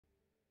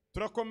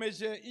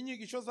Turakomeje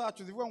inyigisho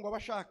zacu zivuga ngo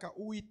abashaka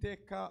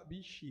Uwiteka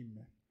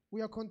bishime.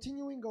 We are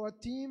continuing our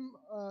theme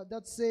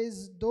that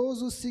says,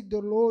 those who seek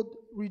the Lord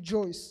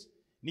rejoice.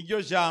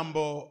 Niryo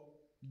jambo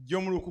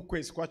ryo muri uku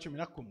kwezi kwa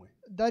 11.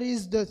 That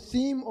is the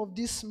theme of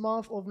this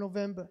month of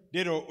November.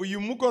 Rero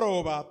uyu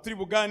mugoroba turi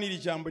buganira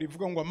ijambo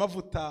rivuga ngo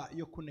amavuta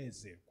yo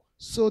kunezerwa.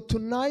 So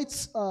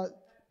tonight's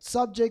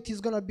subject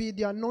is going to be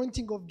the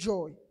anointing of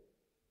joy.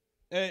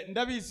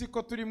 Ndabizi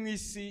ko turi mu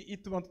isi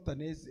ituma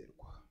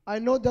tutanezerwa. I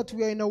know that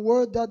we are in a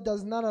world that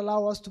does not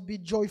allow us to be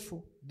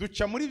joyful.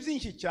 Duca muri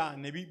byinshi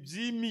cyane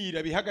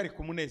byimira bihagarika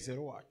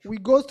umunezero wacu. We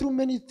go through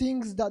many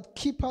things that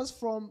keep us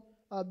from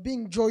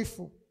being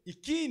joyful.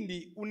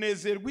 Ikindi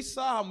unezerwa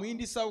isaha mu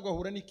yindi saha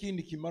ugahura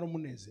n'ikindi kimara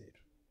umunezero.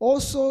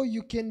 Also,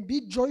 you can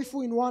be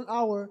joyful in 1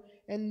 hour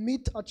and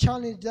meet a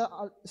challenge that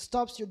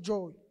stops your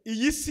joy.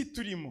 Iyi si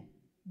turimo.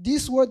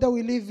 This world that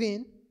we live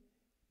in,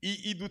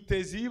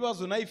 iduteza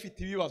ibibazo nayo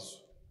ifite ibibazo.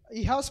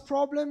 it has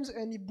problems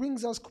and it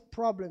brings us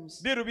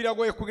problems. Rero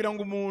biragoye kugira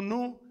ngo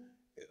umuntu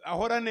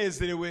ahora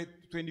anezerewe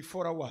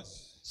 24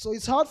 hours. So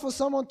it's hard for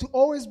someone to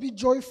always be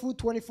joyful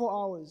 24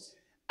 hours.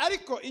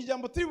 Ariko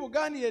ijambo turi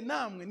buganire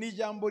namwe ni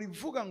ijambo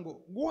rivuga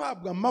ngo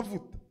guhabwa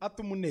amavuta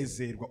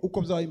atumunezerwa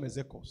uko byaba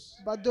bimeze kose.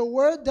 But the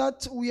word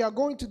that we are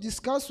going to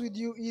discuss with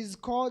you is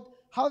called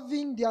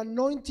having the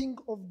anointing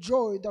of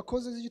joy that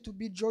causes you to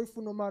be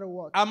joyful no matter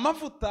what.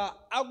 Amavuta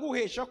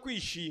aguhesha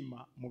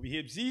kwishima mu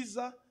bihe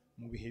byiza,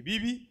 mu bihe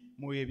bibi,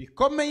 mu bihe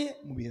bikomeye,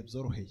 mu bihe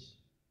byoroheye.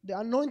 The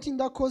anointing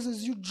that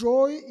causes you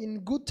joy in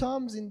good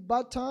times, in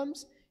bad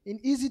times, in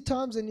easy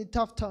times and in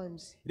tough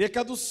times.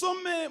 Reka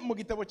dusome mu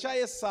gitabo cya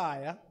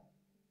Yesaya.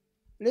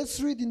 Let's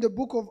read in the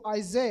book of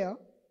Isaiah,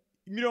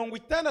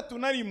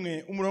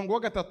 61 umurongo wa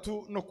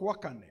 3 no kuwa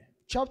 4.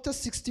 chapter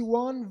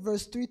 61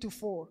 verse 3 to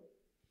 4.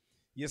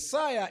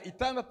 Yesaya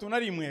 61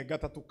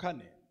 3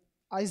 4.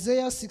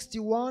 Isaiah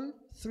 61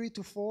 3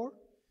 to 4.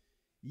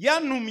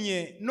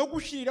 Yantumye no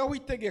gushiriraho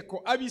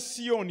itegeko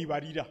abisiyoni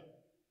barira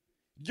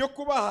ryo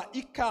kubaha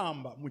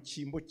ikamba mu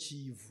cyimbo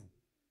cyivu,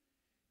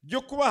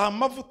 ryo kubaha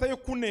amavuta yo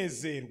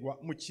kunezerwa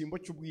mu cyimbo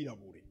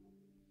cy'ubwirabure,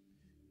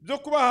 ryo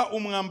kubaha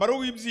umwambaro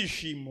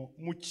w'ibyishimo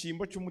mu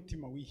cyimbo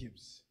cy'umutima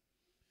wihebye,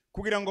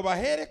 kugira ngo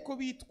bahere ko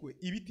bitwe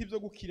ibiti byo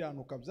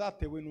gukiranuka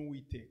byatewe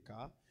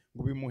n'Uwiteka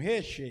ngo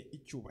bimuheshe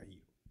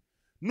icyubahiro.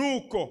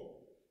 Nuko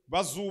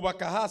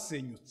bazubaka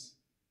hasenyutse,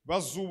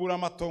 bazubura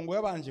amatongo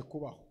yabanje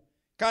kubaho,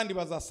 kandi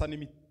bazasana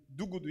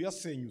imidugudu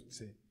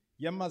yasenyutse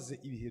yamaze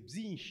ibihe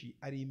byinshi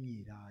ari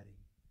imyirare.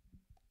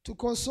 To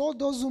console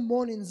those who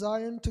mourn in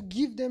Zion, to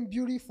give them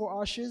beauty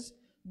for ashes,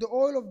 the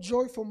oil of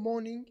joy for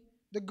mourning,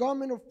 the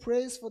garment of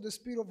praise for the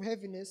spirit of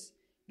heaviness,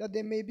 that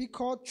they may be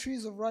called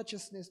trees of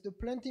righteousness, the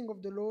planting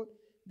of the Lord,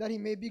 that he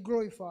may be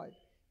glorified.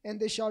 And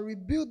they shall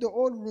rebuild the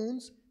old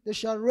ruins, they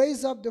shall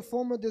raise up the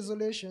former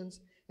desolations,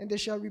 and they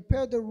shall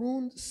repair the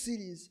ruined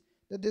cities,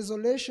 the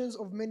desolations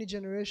of many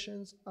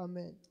generations.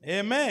 Amen.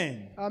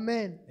 Amen.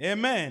 Amen.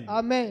 Amen.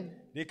 Amen.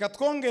 Reka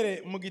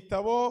twongere mu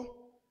gitabo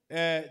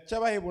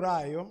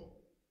cy'Abaheburayo.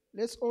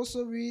 Let's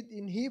also read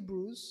in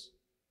Hebrews,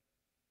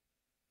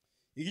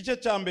 igice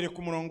cya mbere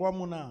ku murongo wa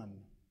 8.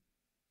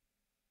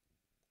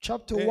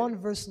 chapter 1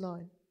 verse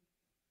 9.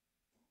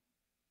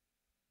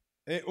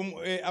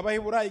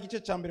 Abaheburayo igice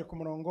cya mbere ku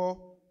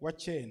murongo wa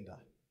 9.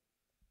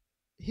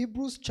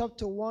 Hebrews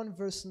chapter 1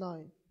 verse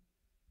 9.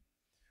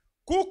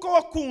 Kuko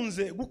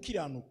wakunze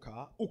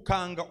gukiranuka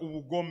ukanga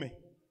ubugome,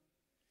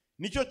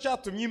 nicyo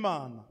cyatumye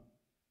Imana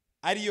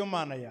ariyo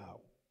Mana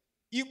yawe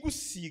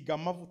igusiga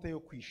amavuta yo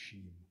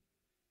kwishima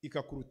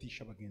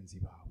ikakurutisha bagenzi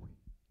bawe.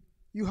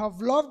 You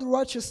have loved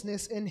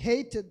righteousness and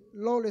hated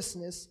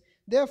lawlessness.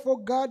 Therefore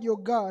God your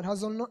God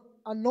has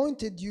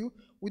anointed you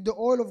with the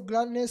oil of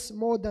gladness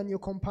more than your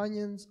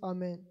companions.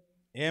 Amen.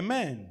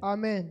 Amen.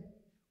 Amen.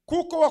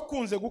 Kuko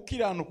wakunze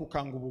gukiranuka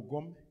ukanga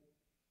ubugome,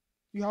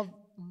 You have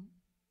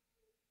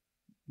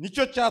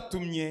nicyo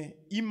cyatumye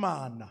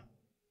Imana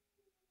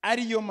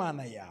ariyo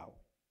Mana yawe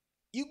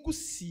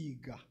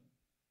igusiga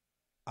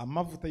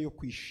amavuta yo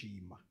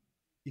kwishima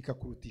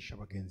ikakurutisha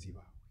bagenzi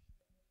bawe.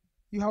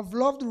 You have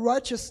loved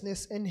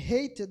righteousness and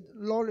hated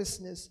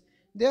lawlessness.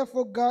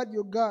 Therefore God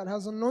your God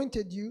has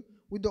anointed you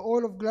with the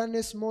oil of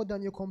gladness more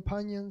than your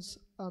companions.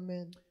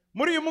 Amen.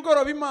 Muri uyu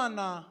mugoroba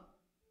Imana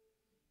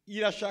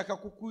irashaka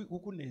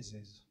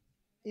kukunezeza.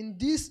 In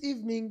this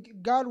evening,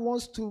 God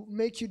wants to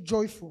make you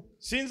joyful.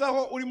 Sinzi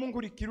aho urimo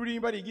nkurikira uri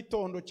bari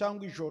igitondo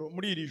cyangwa ijoro,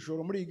 muri iri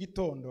joro muri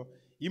igitondo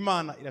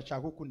Imana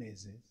irashaka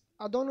kukunezeza.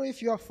 I don't know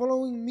if you are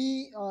following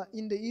me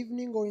in the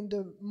evening or in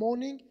the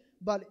morning,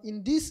 but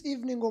in this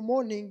evening or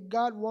morning,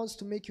 God wants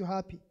to make you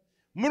happy.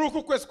 Muri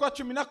uku kwezi kwa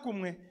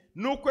 11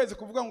 n'ukwezi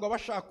kuvuga ngo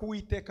abashaka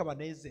Uwiteka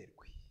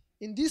banezerwe.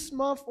 In this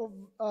month of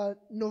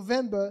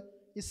November,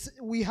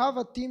 we have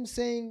a theme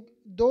saying,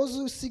 those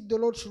who seek the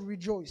Lord should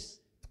rejoice.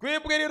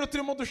 Twebwe rero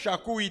turimo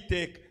dushaka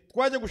Uwiteka,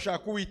 twaje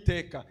gushaka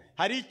Uwiteka,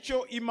 hari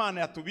icyo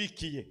Imana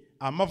yatubikiye,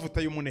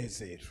 amavuta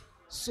y'umunezero.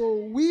 So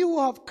we who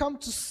have come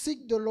to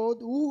seek the Lord,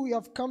 who we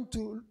have come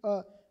to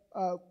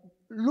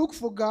look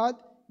for God,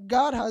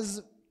 God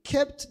has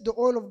kept the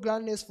oil of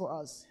gladness for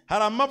us.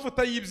 hari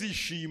amavuta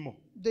y'ibyishimo,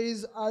 There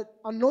is an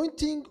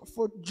anointing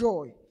for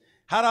joy.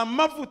 hari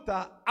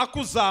amavuta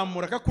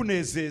akuzamura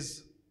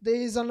akakunezeza. There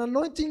is an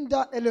anointing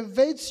that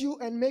elevates you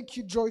and makes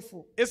you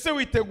joyful. Ese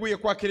witeguye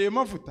kwakira ayo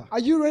mavuta? Are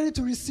you ready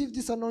to receive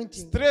this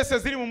anointing? Stress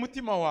ziri mu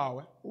mutima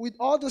wawe, With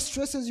all the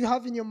stresses you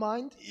have in your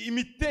mind,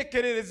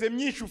 imitekerereze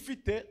myinshi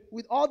ufite,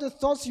 with all the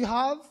thoughts you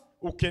have,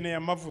 ukeneye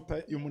amavuta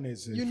you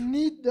y'umunezero.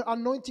 need the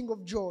anointing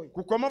of joy.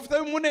 Kuko amavuta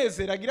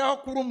y'umunezero agira aho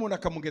kuri umuntu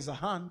akamugeza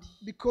ahandi.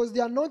 Because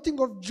the anointing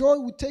of joy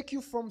will take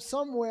you from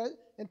somewhere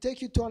and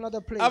take you to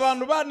another place.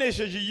 Abantu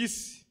banesheje iyi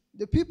si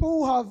The people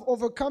who have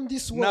overcome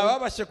this ni world,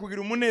 ababasha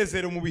kugira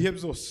umunezero mu bihe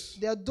byose.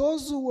 they are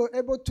those who were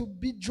able to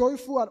be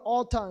joyful at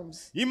all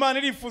times. Imana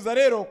irifuza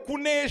rero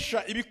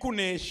kunesha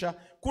ibikunesha,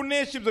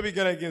 kunesha ibyo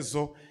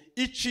bigeragezo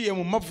iciye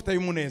mu mavuta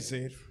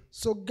y'umunezero.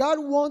 So God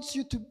wants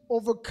you to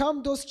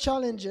overcome those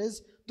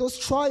challenges, those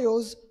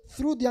trials,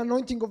 through the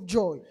anointing of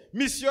joy.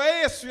 Misiyo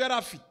Yesu yari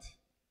afite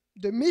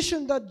The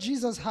mission that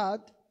Jesus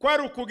had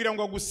kwari ukugira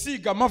ngo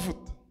agusiga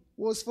amavuta.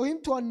 was for him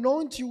to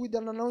anoint you with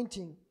an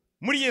anointing.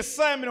 Muri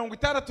Yesaya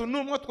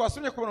 61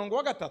 twasomye ku murongo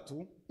wa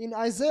 3 In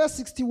Isaiah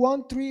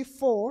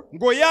 61:3-4,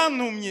 ngo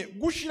yantumye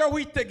gushiraho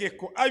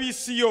itegeko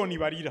ab'Isiyoni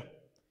barira.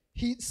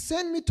 he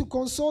sent me to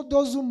console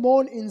those who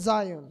mourn in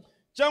Zion.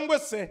 Cyangwa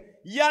se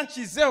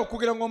yanshyizeho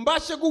kugira ngo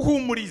mbashe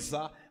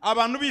guhumuriza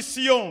abantu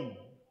b'Isiyoni.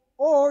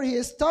 Or he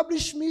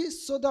established me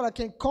so that I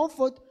can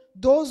comfort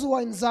those who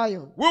are in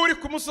Zion. Wewe uri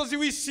ku musozi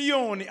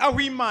w'Isiyoni aho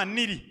Imana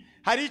iri,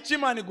 hari icyo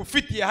Imana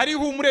igufitiye, hari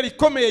ihumure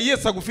rikomeye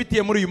Yesu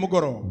agufitiye muri uyu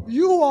mugoroba.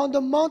 You are on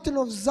the mountain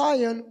of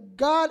Zion.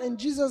 God and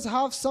Jesus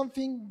have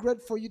something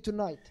great for you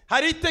tonight.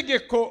 Hari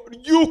itegeko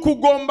ry'uko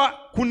ugomba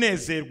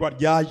kunezerwa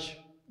ryaje.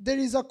 There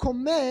is a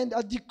command,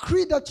 a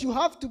decree that you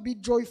have to be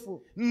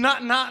joyful.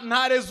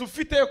 Nta rezo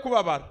ufite yo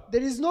kubabara,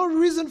 There is no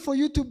reason for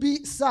you to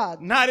be sad.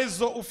 nta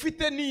rezo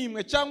ufite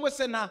n'imwe cyangwa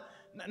se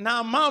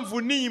nta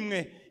mpamvu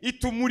n'imwe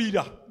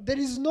itumurira. There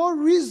is no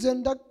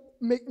reason that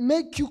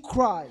make you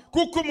cry.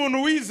 Kuko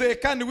umuntu wizeye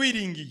kandi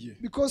wiringiye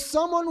Because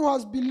someone who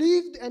has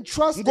believed and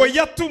trusted ngo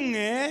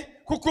yatumwe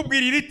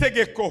kukubwira iri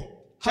tegeko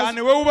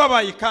cyane wowe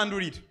ubabaye kandi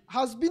urira,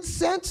 has been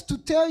sent to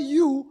tell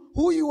you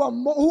who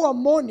are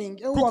mourning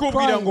and who are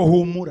kukubwira ngo crying.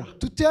 humura,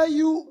 To tell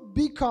you,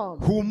 be calm.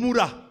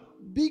 humura.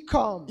 Be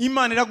calm.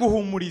 Imana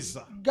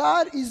iraguhumuriza.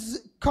 God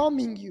is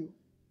calming you.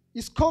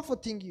 Is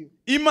comforting you.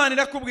 Imana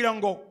irakubwira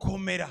ngo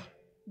komera.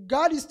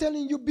 God is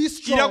telling you, be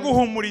strong.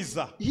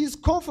 Iraguhumuriza. He's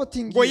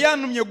comforting Ngo you.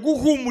 yantumye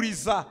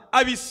guhumuriza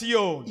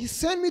ab'Isiyoni. He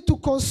sent me to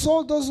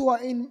console those who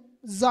are in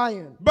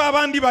Zion.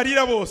 Babandi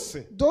barira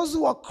bose. Those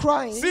who are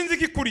crying. Sinzi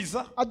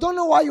ikikuriza, I don't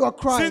know why you are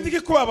sinzi crying.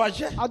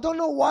 ikikubabaje. I don't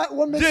know what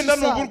makes you Genda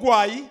ni sad.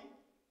 uburwayi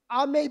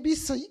I may be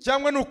sick.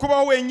 cyangwa ni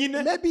ukubaho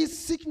wenyine Maybe it's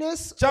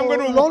sickness Cyangwa or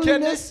ni ubukene.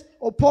 loneliness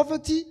or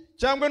poverty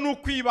cyangwa ni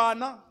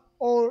ukwibana.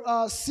 or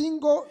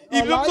single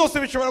Ibyo life. byose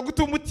bishobora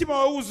gutuma umutima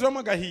wawe wuzuramo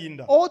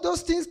agahinda. All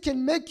those things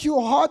can make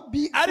your heart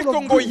be full Ariko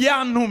of ngo grief.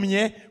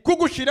 yantumye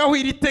kugushiraho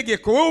iri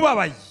tegeko wowe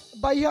ubabaye.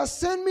 But he has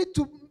sent me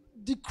to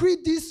decree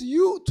this to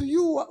you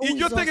who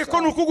Iryo is tegeko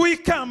ni outside. ukuguha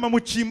ikamba mu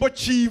cyimbo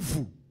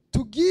cy'ivu.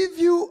 To give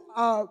you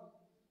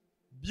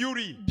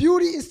Beauty.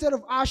 beauty instead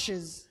of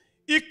ashes.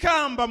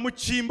 Ikamba mu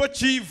cyimbo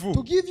cy'ivu.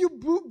 To give you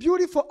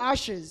beauty for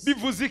ashes.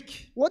 Bivuze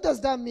iki? What does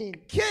that mean?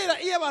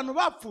 Kera iyo abantu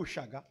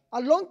bapfushaga A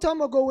long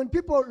time ago, when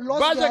people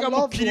lost their bajyaga mu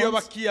loved kiriyo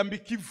ones,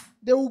 bakiyambika ivu.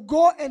 they will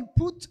go and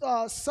put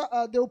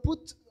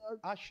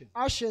Ashes.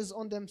 ashes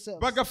on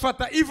themselves.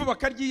 Bagafata ivu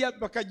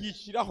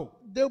bakaryishyiraho.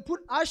 They will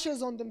put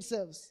ashes on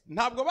themselves.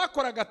 Ntabwo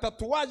bakoraga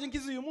tatuwaje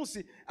ngize uyu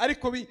munsi,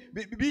 ariko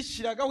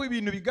bishyiragaho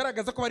ibintu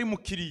bigaragaza ko bari mu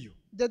kiriyo.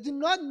 They did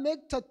not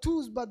make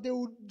tattoos, but they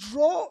would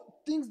draw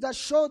things that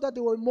show that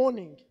they were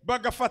mourning.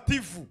 Bagafata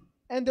ivu.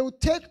 And they would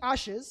take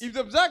ashes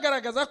Ibyo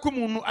byagaragaza ko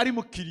umuntu ari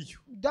mu kiriyo.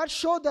 that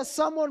showed that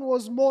someone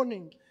was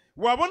mourning.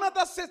 Wabona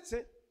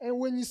adasetse, And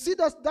when you see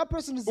that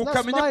person is not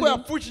ukamenya ko smiling,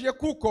 yapfushije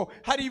kuko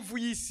hari ivu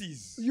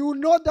yisize. you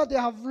know that they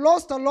have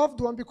lost a loved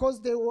one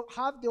because they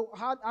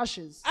had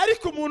ashes.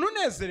 Ariko umuntu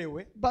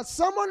unezerewe, But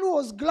someone who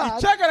was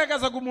glad,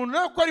 icyagaragazaga umuntu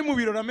nawe ko ari mu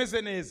birori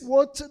ameze neza,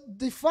 what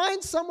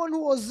defined someone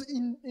who was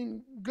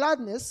in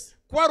gladness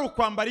kwari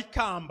ukwambara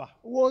ikamba,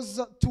 was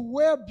to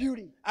wear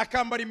beauty.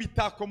 akambara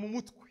imitako mu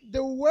mutwe, They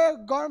wear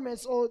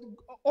garments or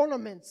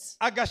ornaments.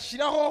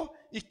 agashyiraho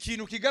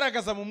ikintu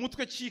kigaragaza mu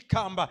mutwe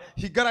cy'ikamba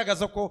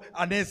kigaragaza ko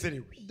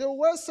anezerewe. They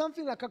wear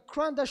something like a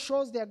crown that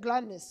shows their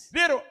gladness.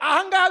 Rero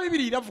ahangaha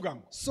Bibiliya iravuga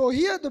ngo So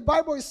here the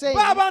Bible is saying,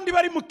 ba bandi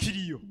bari mu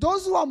kiriyo,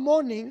 those who are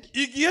mourning,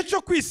 igihe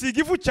cyo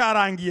kwisiga ivu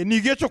cyarangiye, ni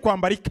igihe cyo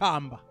kwambara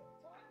ikamba.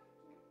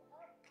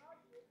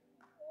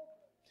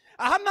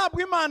 Aha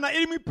ntabwo Imana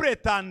irimo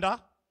ipretanda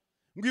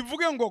ngo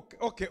ivuge ngo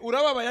okay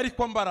urababaye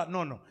ariko mbara,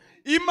 no.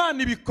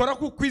 Imana ibikora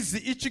kuko izi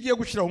icyo igiye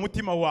gushyira mu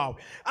mutima wawe,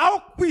 aho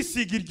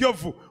kwisiga iryo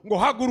vu ngo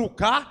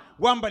haguruka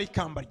wambara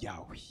ikamba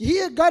ryawe.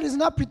 here God is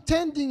not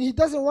pretending. He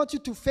doesn't want you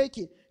to fake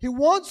it. He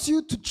wants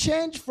you to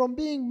change from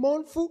being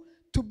mournful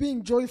to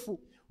being joyful.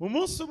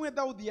 Umunsi umwe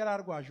Dawudi yari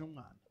arwaje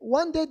umwana.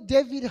 One day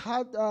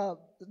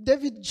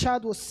David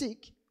child was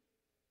sick.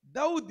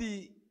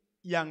 Dawudi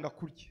yanga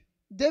kurya.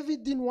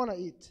 David didn't want to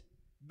eat.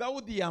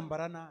 Dawudi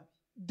yambara nabi.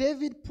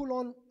 David put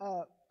on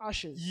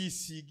ashes.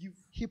 Yisiga ivu.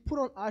 He put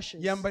on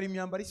ashes. Yambara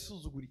imyambaro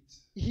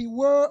isuzuguritse. He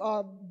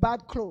wore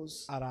bad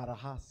clothes. Arara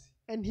hasi.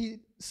 And he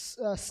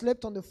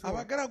slept on the floor.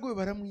 Abagaragu be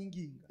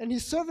baramwinginga. And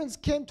his servants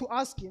came to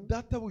ask him,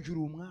 Databuja uri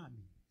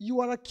umwami. you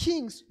are a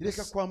king.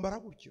 Reka kwambara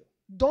gutyo.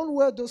 Don't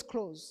wear those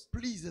clothes.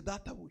 Please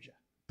databuja.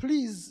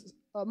 Please,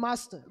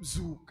 master.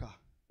 Zuka.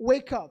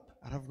 Wake up.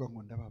 Aravuga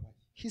ngo ndababaye.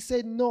 He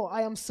said, no,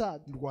 I am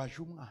sad.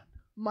 Ndwaje umwana.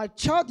 My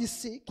child is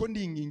sick. Ko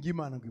ndinginga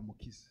Imana ngo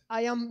imukize.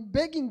 I am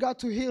begging God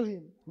to heal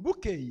him.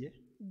 Bukeye.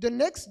 The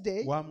next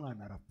day, wa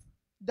mwana arapfa.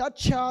 that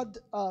child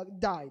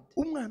died.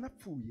 Umwana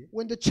apfuye.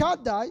 When the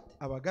child died,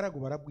 abagaragu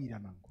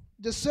barabwirana ngo.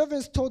 The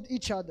servants told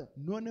each other,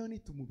 noneho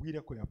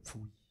nitumubwire ko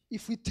yapfuye.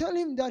 If we tell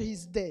him that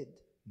he's dead,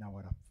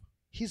 nawe arapfa.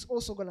 He's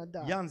also going to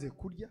die. Yanze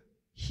kurya.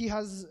 He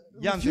has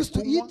refused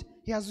to eat.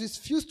 He has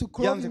refused to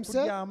clothe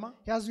himself.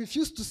 He has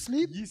refused to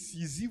sleep.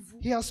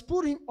 He has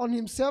put on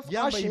himself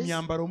ashes.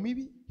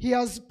 He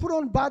has put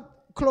on bad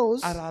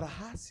clothes.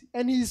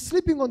 And he is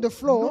sleeping on the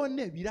floor.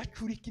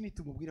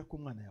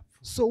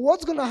 So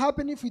what's going to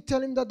happen if we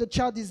tell him that the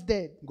child is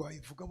dead?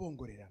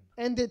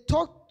 And they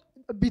talked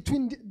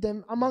between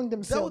them, among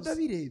themselves.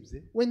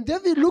 When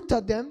David looked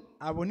at them,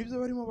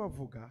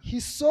 he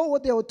saw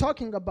what they were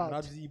talking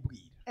about.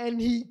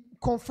 And he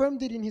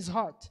confirmed it in his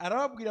heart. And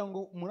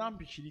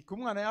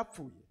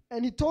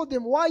he told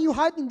them, why are you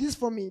hiding this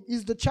from me?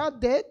 Is the child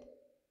dead?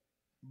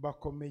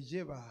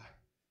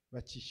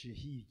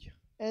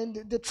 And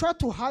they tried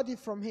to hide it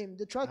from him.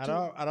 They tried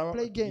to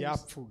play games.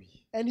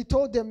 And he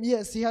told them,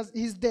 yes,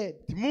 he's dead.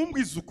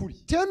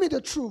 Tell me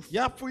the truth.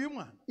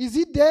 Is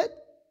he dead?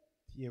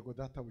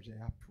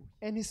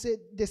 And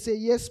they say,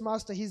 yes,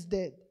 master, he's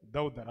dead.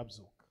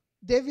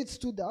 David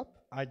stood up.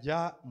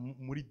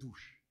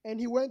 And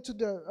he went to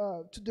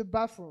the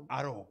bathroom.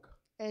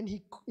 And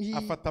he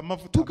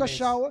took a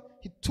shower.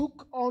 He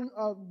took on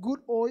a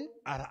good oil.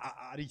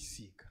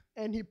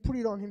 And he put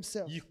it on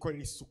himself.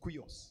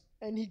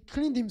 And he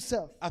cleaned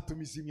himself.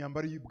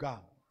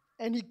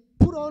 And he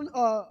put on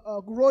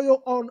a royal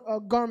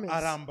garment.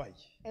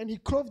 And he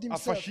clothed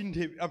himself.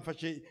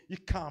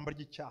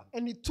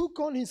 And he took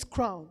on his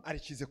crown.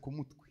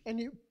 And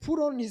he put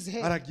on his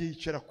head.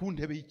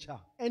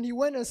 And he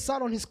went and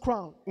sat on his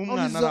crown, on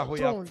his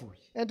throne.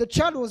 And the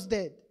child was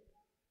dead.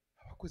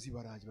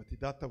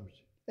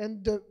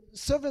 And the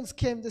servants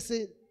came, they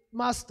said,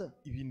 Master,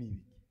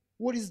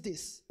 what is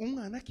this?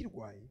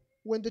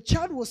 When the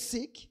child was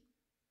sick,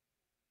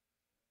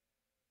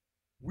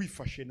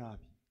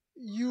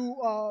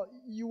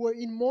 you were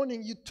in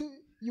mourning.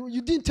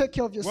 You didn't take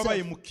care of yourself.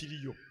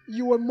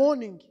 You were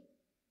mourning.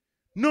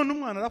 Now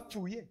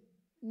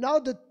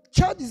the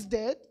child is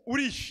dead.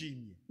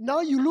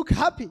 Now you look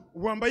happy.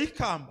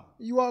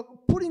 You are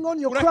putting on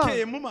your crown.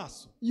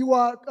 You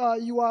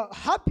are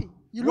happy.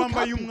 You look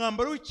happy.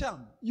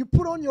 You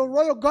put on your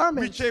royal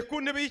garment.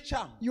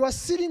 You are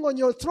sitting on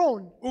your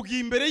throne.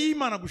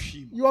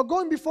 You are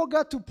going before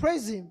God to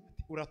praise Him.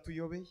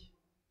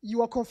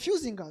 You are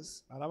confusing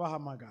us.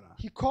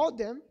 He called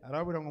them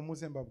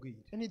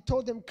and he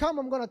told them, come,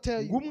 I'm going to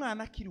tell you.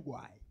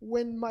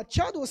 When my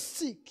child was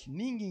sick,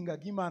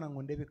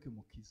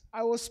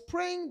 I was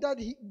praying that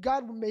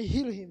God may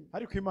heal him.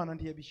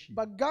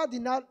 But God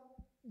did not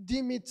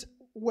deem it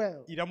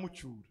well.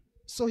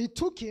 So he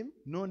took him.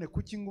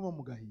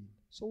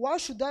 So why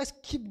should I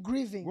keep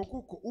grieving?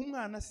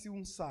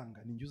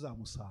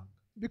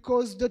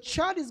 Because the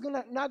child is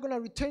not going to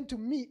return to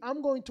me.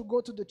 I'm going to go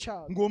to the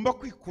child.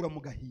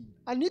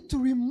 I need to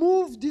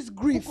remove this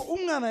grief.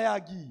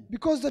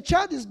 Because the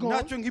child is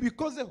gone.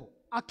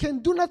 I can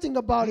do nothing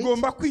about it.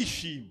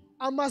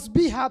 I must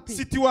be happy.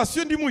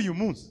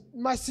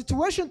 My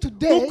situation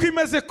today,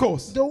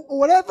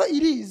 whatever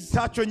it is,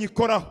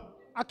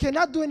 I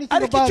cannot do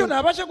anything about it.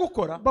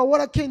 But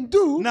what I can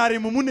do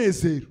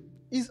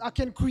is I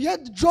can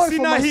create joy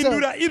for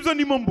myself.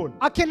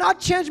 I cannot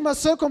change my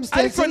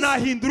circumstances,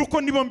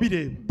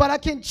 but I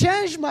can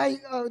change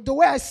the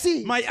way I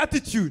see, my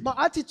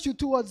attitude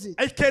towards it.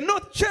 I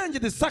cannot change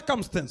the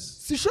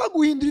circumstance,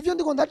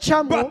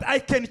 But I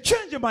can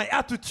change my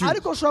attitude.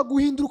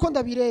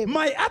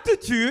 My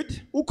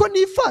attitude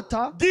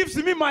gives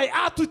me my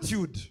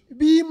attitude.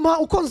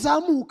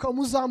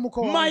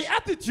 My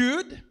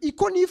attitude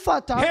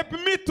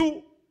helps me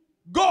to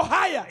go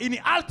higher in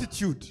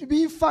altitude.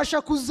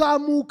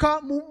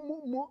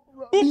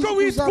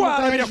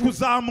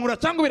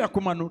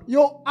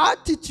 Your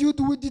attitude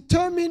will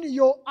determine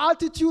your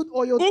altitude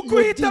or your deep.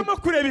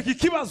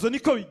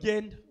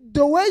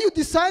 The way you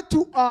decide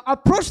to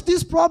approach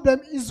this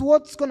problem is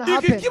what's going to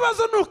happen.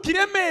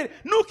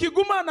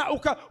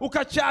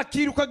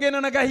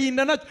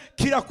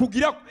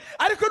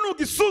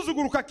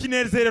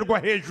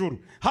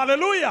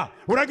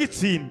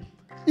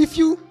 If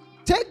you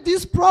take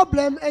this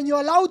problem and you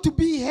allow it to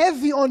be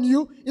heavy on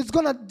you, it's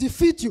going to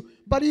defeat you.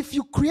 But if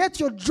you create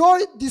your joy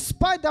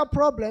despite that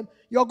problem,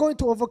 you're going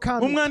to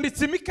overcome it.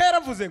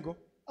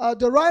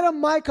 The writer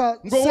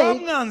Micah said,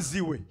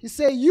 he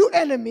said, you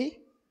enemy,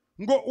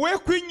 ngo we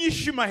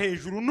kwinyishima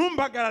hejuru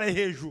ntumbagarare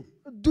hejuru.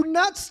 Do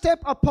not step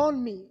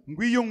upon me.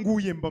 Ngo iyo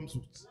nguye mba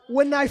mzutse.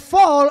 When I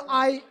fall,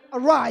 I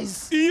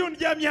rise. Iyo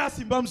ndyamye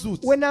hasi mba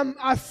mzutse. When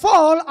I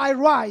fall, I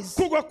rise.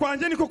 Kugwa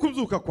kwanjye niko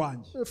kubyuka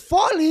kwanjye.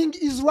 Falling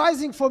is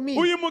rising for me.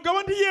 Uyu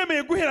mugabo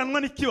ntiyemeye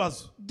guheranwa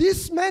n'ikibazo.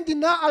 This man did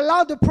not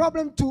allow the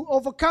problem to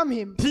overcome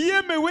him.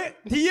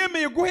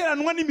 Ntiyemeye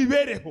guheranwa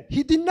n'imibereho.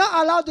 He did not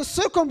allow the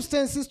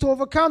circumstances to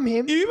overcome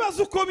him.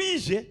 Ibibazo uko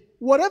bije,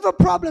 Whatever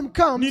problem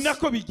comes, ni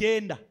nako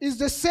bigenda. is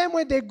the same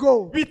way they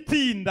go.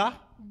 Bitinda,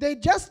 They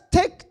just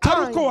take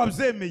ariko time.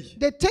 wabyemeye.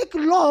 They take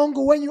long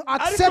when you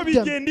Ariko accept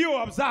them. bigenda iyo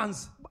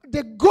wabyanze.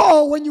 They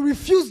go when you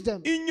refuse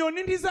them.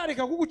 Inyoni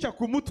ntizareka kuguca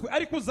ku mutwe,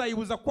 ariko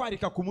uzayibuza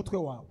kwarika ku mutwe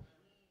wawe.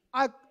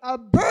 A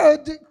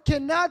bird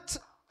cannot,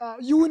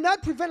 you will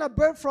not prevent a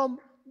bird from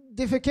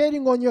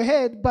defecating on your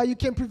head, but you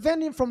can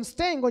prevent him from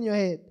staying on your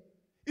head.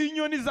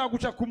 Inyoni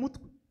izaguca ku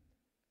mutwe.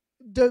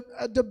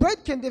 The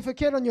bird can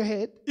defecate on your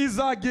head,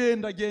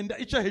 Izagenda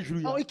ica hejuru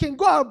or yawe. it can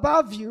go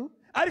above you,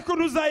 Ariko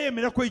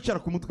ntuzayemera ko yicara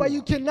ku mutwe but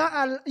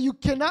wawe. you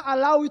cannot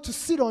allow it to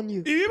sit on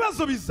you.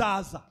 Ibibazo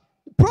bizaza,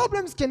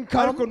 Problems can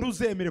ariko come,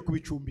 ntuzemere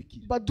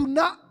kubicumbikira. but do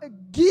not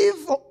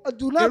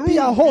do not A be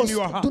a room in host.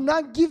 your heart. Do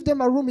not give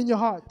them a room in your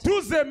heart.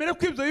 Ntuzemere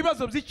ko ibyo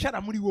bibazo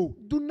byicara muri wowe.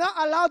 Do not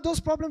allow those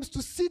problems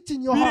to sit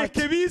in your heart.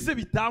 Bireke bize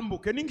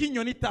bitambuke, ni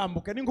nk'inyoni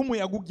itambuka, ni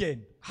nk'umuyaga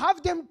ugenda.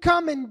 Have them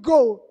come and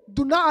go.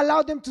 Do not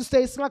allow them to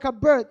stay. It's like a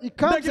bird. It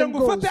comes Ndagira and ngo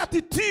goes. ufate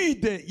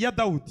attitude ya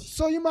Dawudi.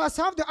 So you must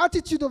have the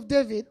attitude of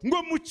David.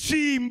 Ngo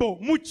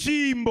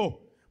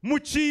mu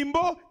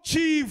cyimbo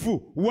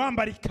cy'ivu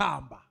wambara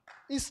ikamba.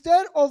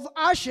 Instead of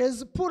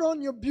ashes, put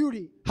on your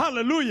beauty.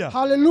 Hallelujah.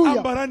 Hallelujah.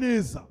 Ambara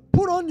neza.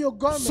 Put on your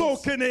garments.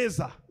 Soke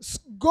neza.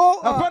 Go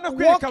Apana walk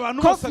kwereka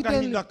abantu bose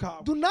confidently. agahinda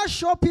kawe. Do not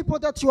show people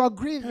that you are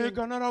grieving,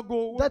 Ega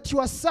naragowe. that you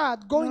are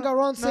sad, going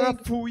around saying,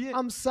 Narapfuye.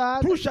 I'm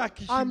sad,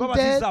 Ntushakishe I'm imbabazi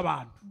dead.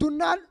 z'abantu. Do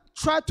not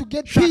try to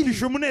get pity.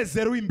 Shakisha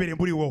umunezero w'imbere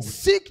muri wowe.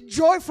 Seek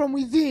joy from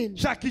within.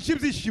 Shakisha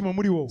ibyishimo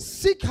muri wowe.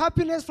 Seek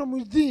happiness from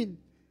within.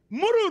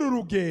 Muri uru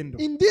rugendo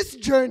In this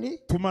journey,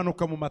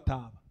 tumanuka mu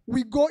mataba,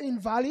 we go in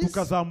valleys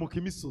tukazamuka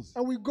imisozi,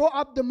 and we go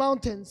up the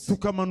mountains.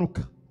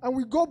 tukamanuka. And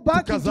we go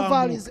back into Tukazamuka.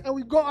 valleys and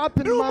we go up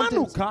in the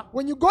mountains. Numanuka,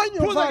 When you go in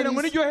your ntuzagira ngo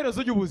valleys, niryo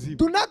herezo ry'ubuzima.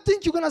 do not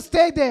think you're going to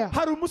stay there.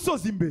 Hari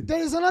umusozi imbere. There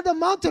is another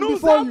mountain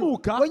before you.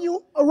 Nuzamuka, When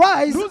you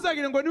rise,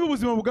 ntuzagira ngo niba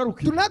ubuzima do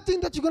bugaruke. not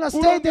think that you're going to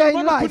stay there in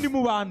Urongera life. undi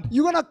mu bandi.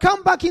 You're going to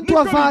come back into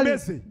a Niko valley.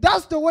 bimeze.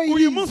 That's the way it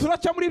Uyu munsi is.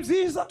 uraca muri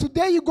byiza,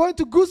 Today you're going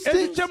to good ejo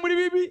things. uce muri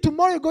bibi,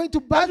 Tomorrow you're going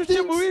to bad ejo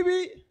uce mu things.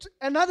 bibi.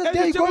 Another ejo day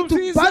you're uce mu going to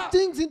byiza. bad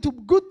things into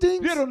good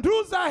things. Rero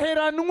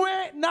ntuzaheranwe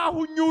n'aho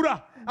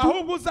unyura,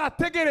 ahubwo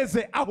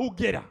uzategereze aho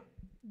ugera.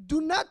 Do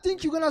not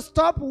think you're going to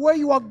stop where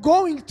you are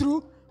going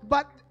through,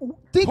 but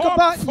think Hope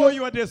about for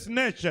your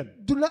destination.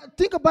 do not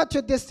think about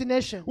your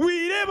destination.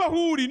 Wireba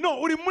aho uri,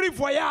 no, uri muri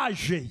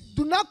voyage.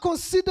 Do not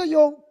consider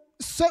your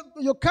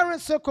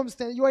current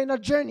circumstance. You are in a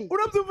journey.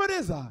 Urabyumva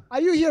neza?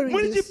 Are you hearing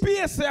Muri this?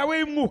 GPS yawe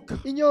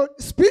y'umwuka In your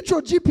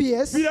spiritual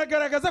GPS,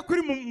 biragaragaza ko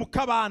uri mu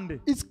kabande,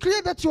 it's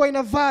clear that you are in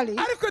a valley,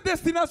 ariko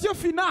destination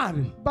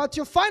finale but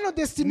your final ni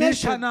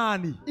destination,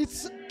 Kanani.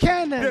 it's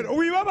Canaan. Rero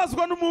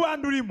wibabazwa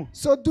n'umubande urimo,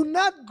 So do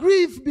not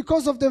grieve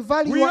because of the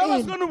valley you are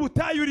wibabazwa in.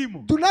 n'ubutayu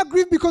urimo. Do not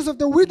grieve because of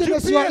the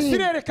wilderness you are GPS in.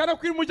 irerekana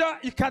ko uri mujya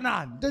i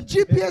Kanani. The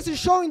GPS is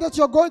showing that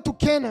you are going to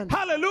Canaan.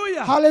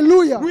 Hallelujah.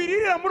 Hallelujah.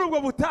 Wiririra muri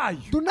ubwo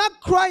butayu. Do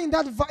not cry in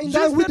that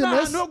Just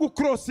wilderness. n'ahantu ho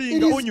gucrossinga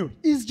It unyura.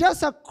 is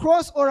just a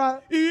cross or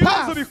a Ibibazo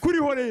path.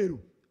 bikuriho rero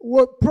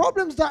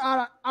Problems that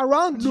are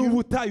around ni you,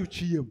 ubutayu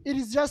uciyemo, it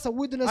is just a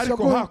wilderness you're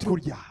ariko going through.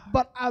 hakurya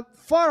But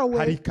far hari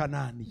away,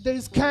 Kanani. there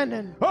is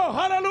Canaan. Oh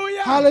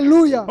hallelujah.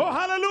 Hallelujah. Oh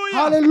hallelujah.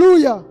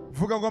 Hallelujah.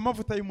 Vuga ngo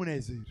amavuta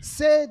y'umunezero.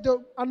 Say the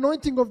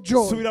anointing of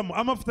joy. Subiramo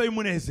amavuta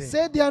y'umunezero.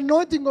 Say the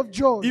anointing of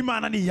joy.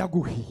 Imana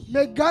niyaguhe.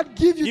 May God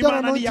give you that Imana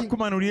anointing.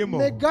 niyakumanuriyemo.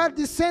 May God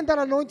descend that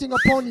anointing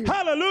upon you.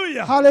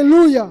 Hallelujah.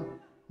 Hallelujah.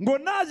 Ngo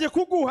naje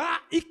kuguha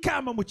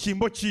ikamba mu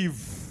cyimbo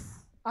cy'ivu.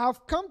 I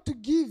have come to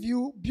give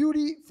you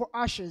beauty for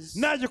ashes.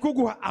 Naje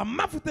kuguha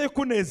amavuta yo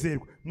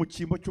kunezerwa mu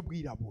cyimbo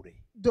cy'ubwirabure.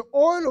 The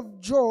oil of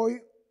joy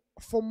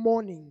for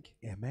mourning.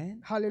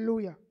 Amen.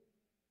 Hallelujah.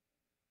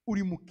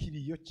 Uri mu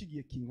kiriyo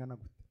kigiye kingana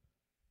gute?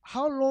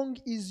 How long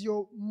is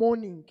your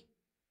mourning?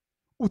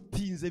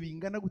 Utinze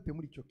bingana gute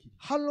muri icyo kiriyo?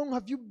 How long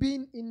have you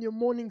been in your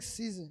mourning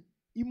season?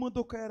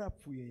 Imodoka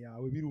yarapfuye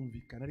yawe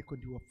birumvikana, ariko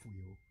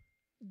ntiwapfuyeho.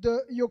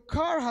 Your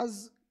car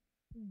has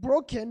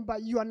broken,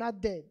 but you are not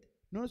dead.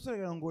 None se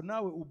ngo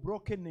nawe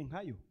ubroken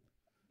nkayo?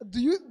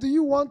 Do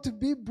you want to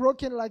be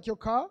broken like your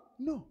car?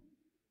 No.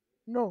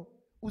 No.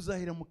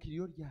 Uzahera mu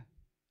kiriyo ryari?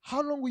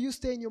 How long will you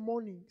stay in your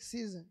mourning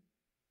season?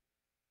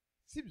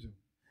 Sibyo?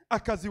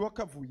 Akazi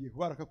wakavuye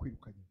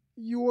barakakwirukanye.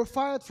 You were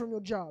fired from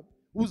your job.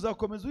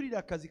 Uzakomeza urira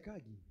akazi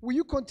kagiye? Will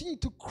you continue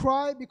to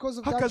cry because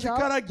of that Akazi job?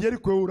 karagiye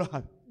ariko wowe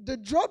urahari. The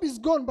job is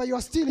gone, but you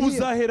are still here.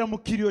 Uzahera mu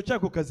kiriyo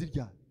cyako kazi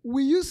ryari?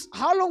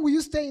 How long will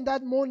you stay in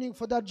that mourning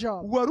for that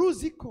job? Wari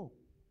uzi ko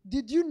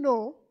Did you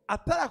know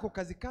atari ako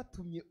kazi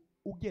katumye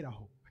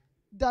ugeraho?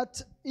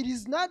 that it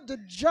is not the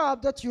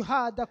job that you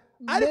had that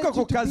made ariko you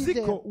ako to be kazi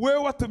there, ko wewe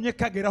watumye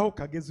kageraho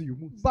kageze uyu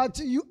munsi. but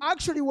you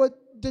actually were,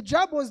 the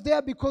job was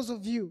there because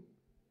of you.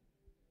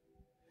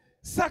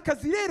 Si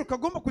akazi rero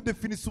kagomba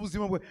kudefinisa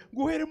ubuzima bwawe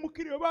ngo uhere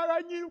mukiriya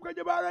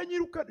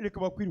baranyirukanye reka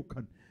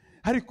bakwirukane,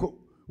 ariko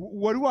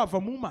wari wava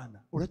mu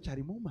Mana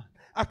uracyari mu Mana,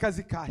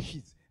 akazi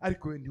kashize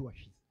ariko we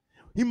ntiwashize,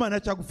 Imana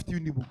cyagufite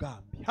ibindi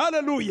bugambi.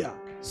 Hallelujah.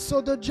 So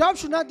the job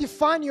should not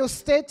define your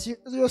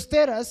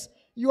status.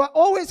 You are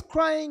always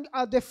crying,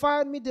 they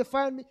fired me, they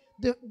fired me.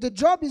 The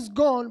job is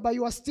gone, but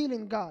you are still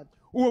in God.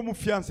 Uwo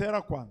mufiance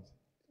yarakwanze,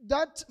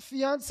 That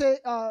fiance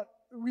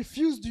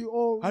refused you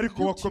or ariko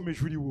rebuked you,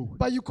 wakomeje uri wowe.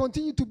 but you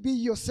continue to be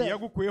yourself.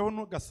 Yagukuyeho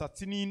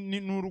n'agasatsi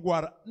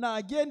n'urwara,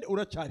 nagende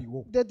uracyari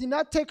wowe. They did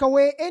not take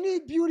away any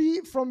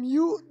beauty from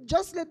you.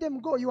 Just let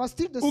them go. You are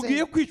still the Ugiye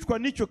same. kwicwa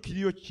n'icyo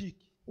kiriyo ciki.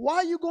 Why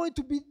are you going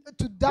to die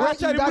in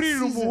Uracyari that muri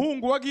season?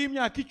 umuhungu wagiye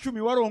imyaka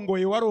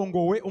 10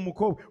 warongowe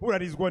umukobwa,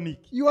 urarizwa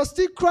niki? You are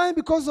still crying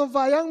because of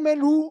a young man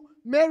who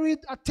married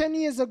 10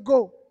 years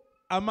ago.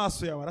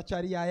 Amaso yawe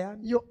aracyari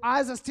yayandi, Your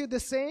eyes are still the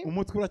same.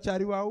 umutwe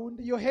uracyari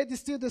wawundi, Your head is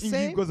still the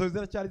same. ingingo zawe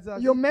ziracyari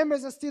zawe. Your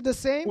members are still the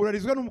same.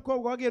 Urarizwa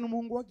n'umukobwa wagiye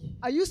n'umuhungu wagiye.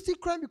 Are you still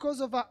crying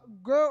because of a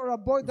girl or a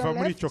boy that Va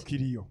muri left? icyo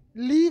kiriyo.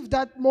 Leave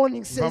that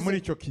morning Va muri season.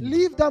 icyo kiriyo.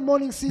 Leave that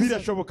morning season.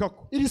 Birashoboka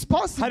ko It is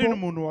hari possible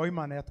n'umuntu wawe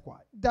Imana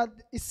yatwaye. that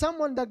is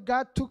someone that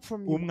God took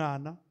from you.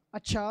 Umwana, A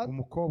child,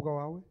 umukobwa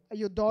wawe,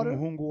 your daughter,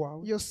 umuhungu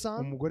wawe, your son,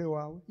 umugore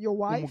wawe, your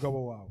wife,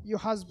 umugabo wawe. your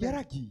husband.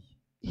 Yaragiye.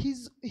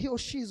 He or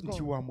she is gone.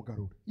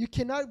 Ntiwamugarura. You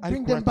cannot Ariko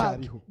bring them back,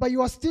 uracyariho. but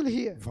you are still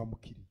here. Va mu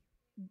kiriyo.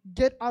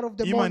 Get out of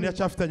the Imana morning.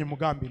 yacyafitanye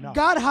umugambi nawe.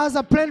 God has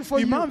a plan for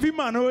you. Impamvu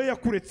Imana we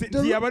yakuretse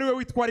ntiyaba ari we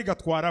witwara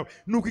igatwara,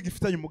 nuko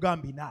igifitanye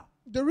umugambi nawe.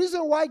 The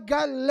reason why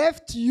God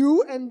left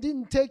you and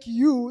didn't take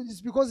you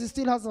is because He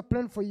still has a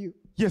plan for you.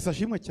 Yesu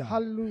ashimwe cyane.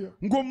 Hallelujah.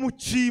 Ngo mu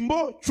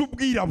cyimbo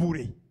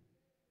cy'ubwirabure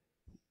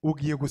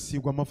ugiye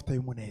gusigwa amavuta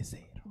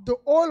y'umunezero. The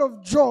oil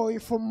of joy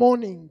for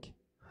mourning.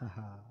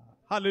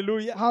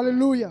 Hallelujah.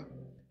 Hallelujah.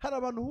 Hari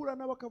abantu uhura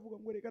nabo bakavuga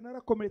ngo reka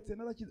narakomeretse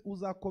narakize.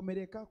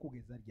 Uzakomereka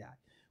kugeza ryari?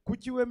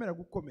 Kuki wemera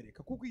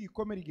gukomereka? Kuko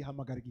igikomere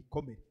gihamagara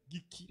igikomere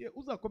gikire,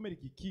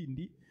 uzakomereka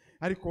ikindi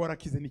ariko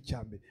warakize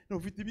n'icyambere.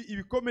 Ufite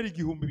ibikomere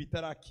igihumbi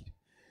bitarakira,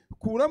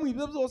 kuramo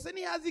ibyo byose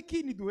niyazi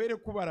ikindi duhere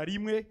kubara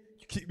rimwe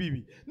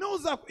bibi. No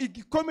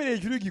igikomere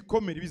hejuru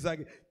y'igikomere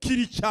bizage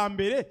kiri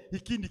cyambere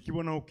ikindi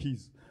kibonaho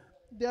kiza.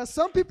 There are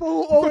some people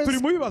who Kuko always turi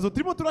mu bibazo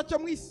turimo turaca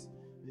mu isi.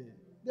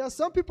 There are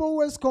some people who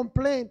always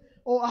complain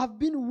or have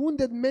been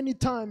wounded many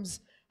times.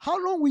 How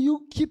long will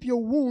you keep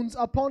your wounds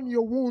upon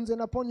your wounds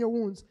and upon your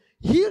wounds?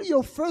 Heal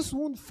your first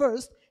wound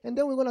first, and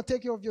then we're going to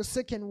take care of your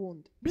second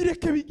wound.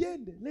 Bireke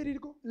bigende, let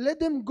it go. Let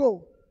them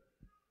go.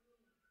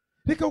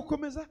 Reka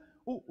ukomeza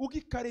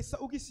ugikaresa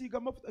ugisiga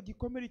amavuta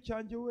gikomere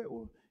cyanjye we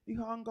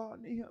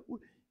ihangane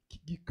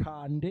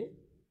gikande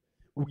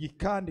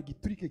ugikande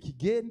giturike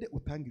kigende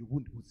utangira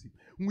ubundi buzima.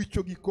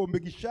 Mwicyo gikombe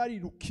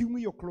gisharira ukinywe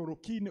iyo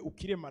chloroquine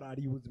ukire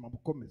malaria ubuzima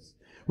bukomeze.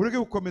 Ureke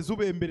gukomeza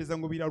ubembereza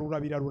ngo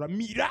birarura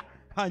mira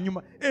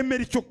hanyuma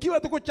emera icyo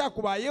kibazo ko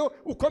cyakubayeho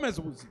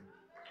ukomeza ubuzima.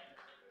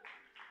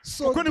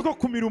 Uko niko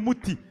kumira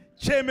umuti,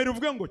 cyemera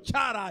uvuge ngo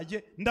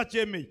cyaraje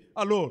ndacyemeye,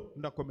 alors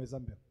ndakomeza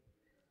mbere.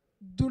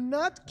 Do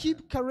not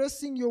keep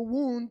caressing your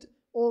wound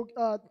or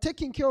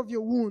taking care of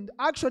your wound.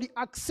 Actually,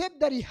 accept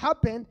that it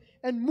happened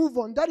and move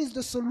on. That is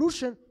the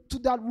solution to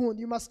that wound.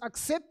 You must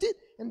accept it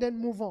and then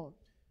move on.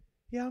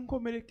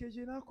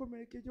 Yankomerekeje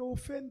nakomerekeje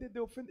offended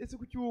ese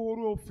kuki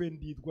wowe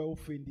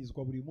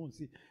offendizwa buri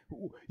munsi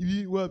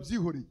ibi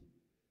wabyihoreye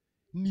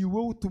ni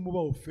wowe utuma uba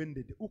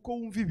offended uko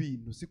wumva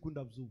ibintu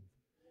sikunda byumva.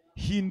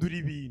 Hindura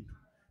ibintu.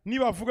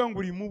 Niba avuga ngo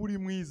uri mu buri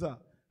mwiza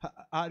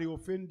ari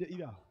offended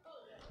ira.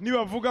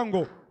 Niba avuga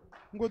ngo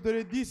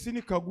dore disi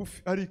ni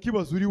kagufi ari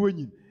ikibazo uri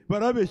wenyine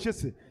barabeshe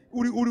se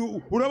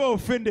uraba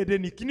offended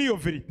niyo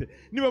verite.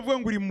 Niba avuga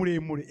ngo uri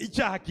muremure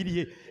icyaha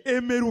kirihe,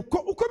 emera uko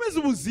ukomeza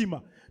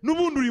ubuzima.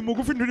 Nubundi uri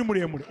mugufi nturi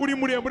muremure, uri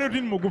muremure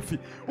uri mugufi,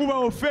 uba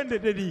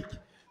offended niki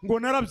ngo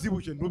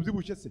narabyibushye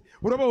ntubyibushye se,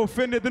 uraba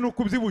offended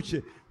nuko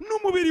ubyibushye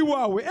n'umubiri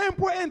wawe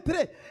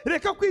entre.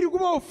 Reka kwirirwa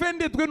uba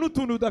offendedwe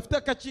n'utuntu udafite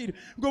akaciro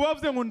ngo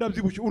bavuze ngo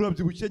ndabyibushye,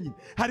 urabyibushye nyine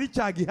hari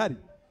icyaha gihari.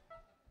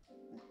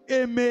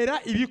 Emera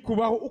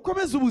ibikubaho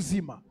ukomeza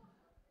ubuzima.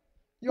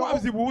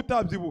 Wabyibuha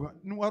utabyibuha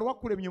wari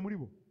wakuremye muri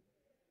bo.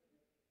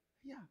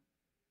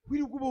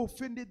 Wirirwa uba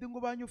offended ngo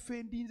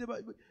banyofendinze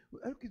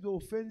ariko izo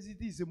offense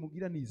dize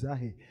mugira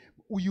nizahe.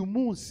 Uyu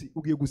munsi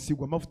ugiye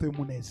gusigwa amavuta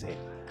y'umunezero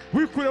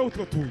wikureho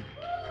utwo tuntu.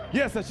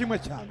 Yes, ashimwe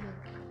cyane.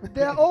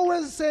 They are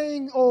always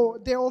saying, oh,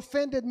 they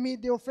offended me,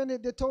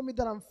 they told me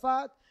that I'm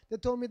fat, they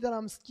told me that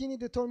I'm skinny,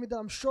 they told me that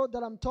I'm short,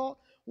 that I'm tall.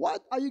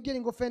 What are you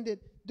getting offended?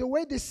 The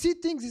way they see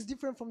things is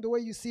different from the way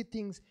you see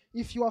things.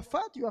 If you are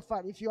fat, you are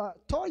fat. If you are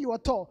tall, you are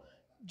tall.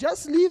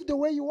 Just live the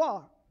way you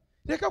are.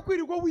 Reka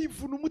kwirirwa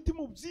wivuna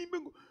umutima ubyimbe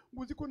ngo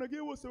uzi ko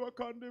nagiye bose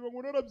bakandeba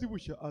ngo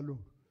narabyibushya. Alo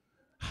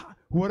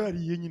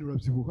warariye nyine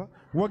urabyibuha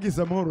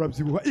wagize amahoro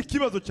urabyibuha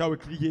ikibazo cyawe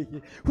kiri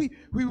hehe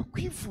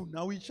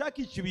kwivuna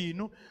wishakisha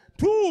ibintu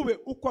tube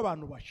uko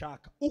abantu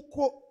bashaka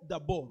uko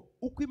daboro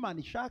uko Imana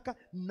ishaka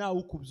nawe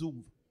uko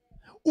ubyumva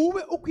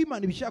ube uko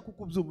Imana ibishaka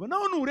uko ubyumva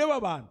naho nureba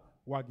abantu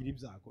wagira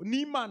ibyago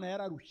n'Imana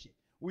yararushye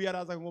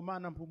uyaraza ngo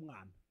Mana mpa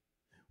umwana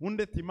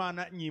undi ati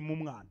Imana nyima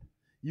umwana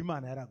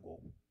Imana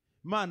yaragowe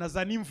Imana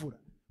azana imvura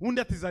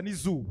undi ati zana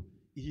izuba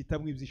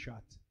ihitamwe ibyo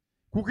ishatse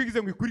kuko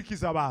igize ngo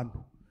ikurikize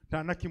abantu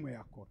nta na kimwe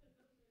yakora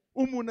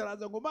umuntu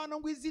araza ngo Mana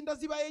ngo izinda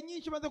zibaye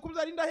nyinshi maze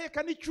kubyara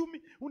indaheka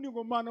n'icumi undi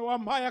ngo Mana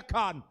wampaye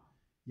akana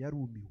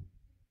yarumiwe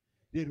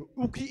rero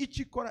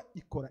iki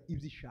ikora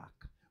ibyo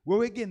ishaka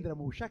wowe gendera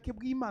mu bushake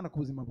bw'Imana ku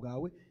buzima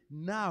bwawe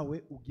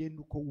nawe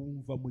ugenda uko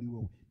wumva muri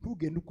wowe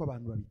ntugende uko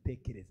abantu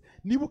babitekereza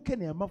niba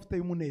ukeneye amavuta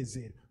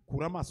y'umunezero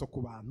kura amaso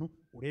ku bantu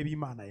urebe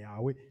Imana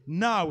yawe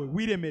nawe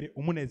wiremere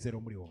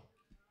umunezero muri wowe.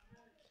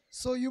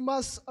 So you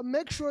must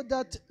make sure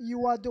that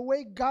you are the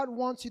way God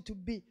wants you to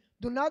be.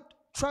 Do not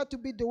try to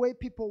be the way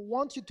people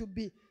want you to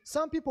be.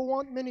 Some people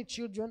want many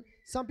children.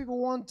 Some people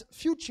want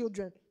few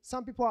children.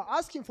 Some people are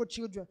asking for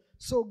children.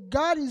 So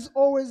God is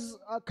always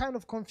kind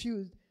of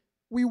confused.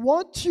 We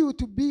want you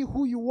to be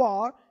who you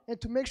are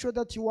and to make sure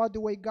that you are the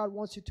way God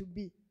wants you to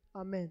be.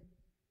 Amen.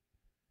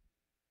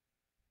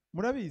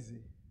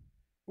 Murabizi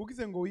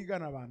ugize ngo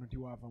wigana abantu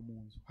ntiwava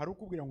mu nzu hari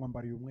ukubwira ngo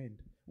ambariye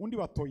umwenda undi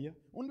batoya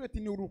undi bati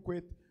ni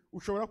urukwete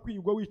ushobora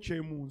kwigwa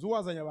wicaye mu nzu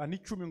wazanye abantu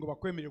 10 ngo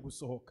bakwemere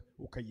gusohoka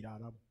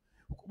ukayiraramo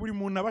buri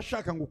muntu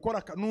abashaka ngo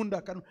ukora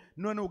kanunda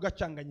none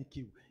ugacanganya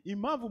ikiwe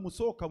impamvu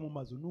musohoka mu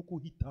mazu nuko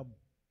uhitamo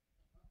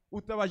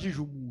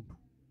utabajije umuntu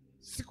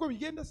siko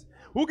bigenda se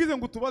ugize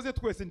ngo tubaze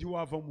twese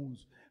ntiwava mu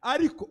nzu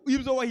ariko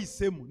ibyo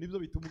wahisemo nibyo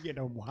bituma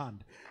ugenda mu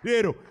muhanda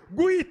rero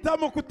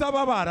guhitamo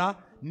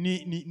kutababara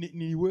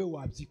ni wewe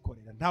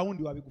wabyikorera nta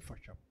wundi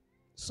wabigufasha.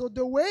 So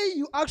the way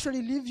you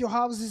actually leave your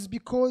house is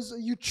because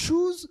you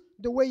choose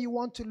the way you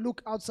want to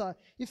look outside.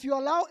 If you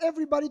allow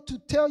everybody to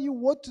tell you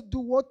what to do,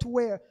 what to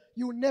wear,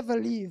 you will never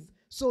leave.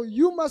 So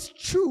you must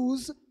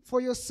choose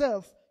for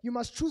yourself. You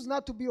must choose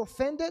not to be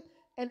offended,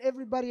 and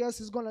everybody else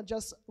is going to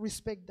just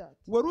respect that.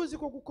 Waruzi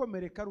ko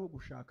gukomereka ari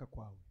ugushaka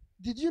kwawe.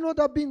 Did you know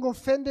that being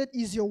offended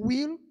is your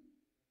will?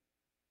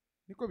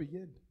 Niko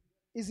bigenda.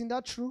 Isn't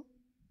that true?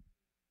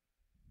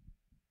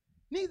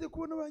 Nize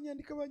kubona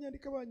banyandika.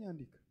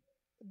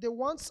 They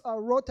once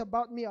wrote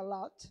about me a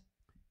lot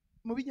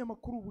mu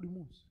binyamakuru buri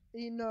munsi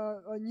in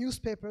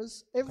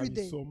newspapers every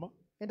day,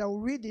 and I will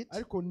read it.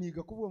 Ariko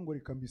niga kuvuga ngo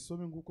reka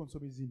mbisome nguko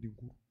nsome izindi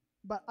nkuru.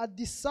 But I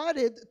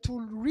decided to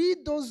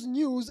read those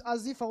news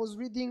as if I was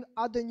reading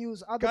other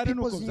news, other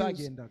people's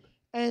news.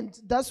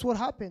 And that's what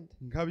happened.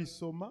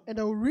 And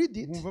I will read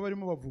it.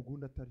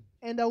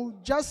 And I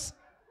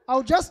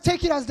will just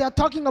take it as they are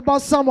talking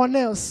about someone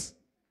else.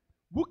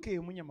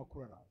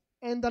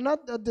 And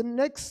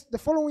the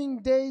following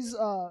days,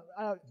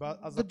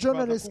 the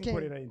journalist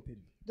came.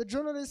 The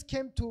journalist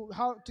came to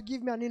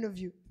give me an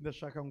interview.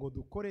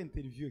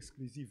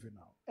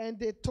 And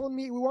they told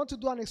me, we want to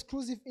do an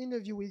exclusive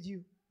interview with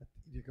you.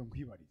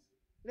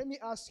 Let me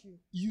ask you.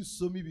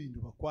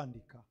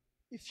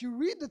 If you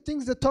read the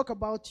things they talk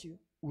about you,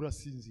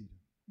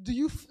 do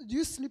you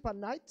sleep at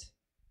night?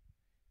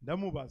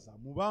 And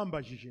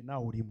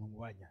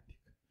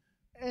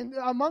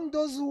among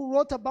those who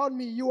wrote about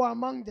me, you are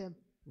among them.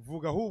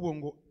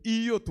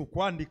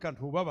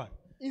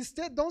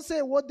 Instead, don't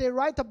say what they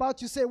write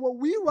about you. Say what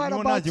we write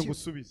about you.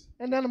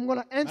 And then I'm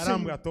going to answer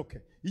you.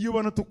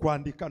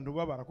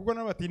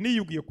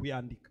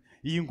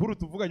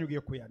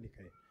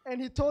 And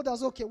he told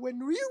us, okay,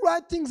 when we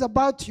write things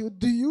about you,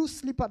 do you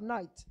sleep at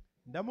night?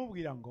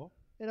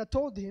 And I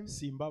told him,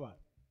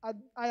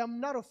 I am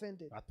not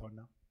offended.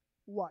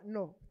 What?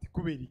 No.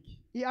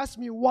 He asked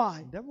me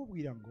why.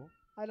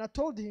 And I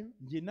told him,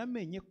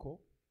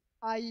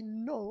 I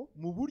know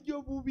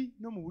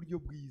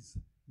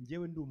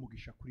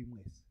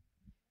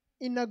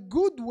in a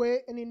good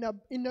way and in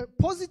a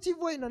positive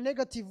way, in a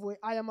negative way,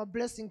 I am a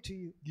blessing to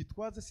you.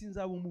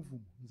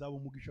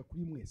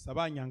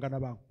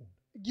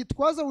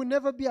 Gitwaza will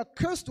never be a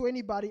curse to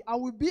anybody. I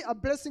will be a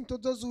blessing to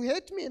those who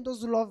hate me and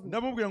those who love me.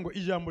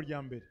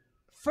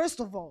 First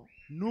of all,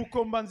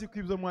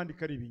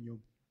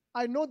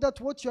 I know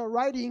that what you are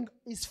writing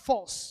is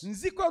false.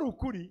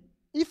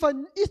 If I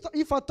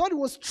thought it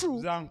was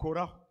true,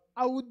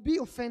 I would be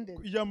offended.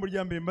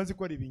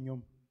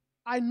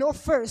 I know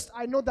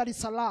that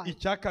it's a lie.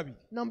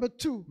 Number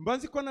two,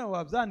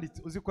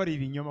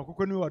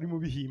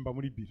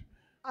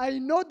 I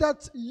know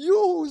that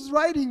you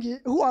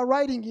who are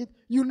writing it,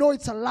 you know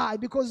it's a lie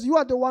because you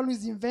are the one who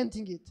is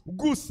inventing it.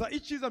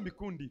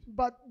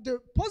 But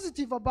the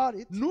positive about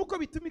it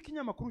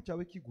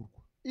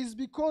is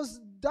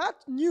because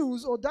that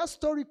news or that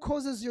story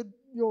causes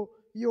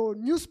your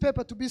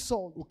newspaper to be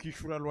sold.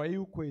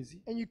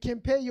 And you can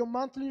pay your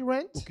monthly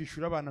rent.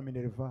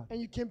 And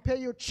you can pay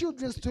your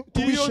children's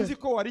tuition.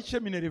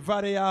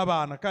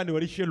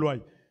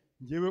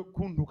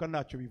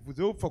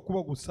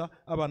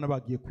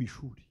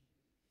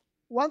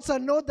 Once I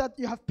know that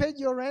you have paid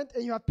your rent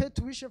and you have paid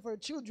tuition for your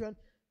children,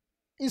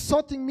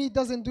 insulting me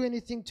doesn't do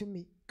anything to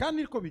me.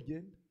 kandi niko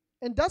bigenda.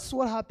 And that's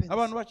what happens.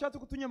 Abantu bashatse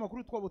ko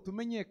utunyamakuru twabo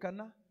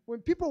tumenyekana,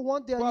 When people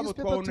want their twabo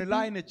twa newspaper to be,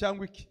 online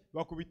cyangwa iki,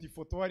 bakubita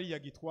ifoto hariya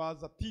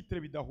Gitwaza,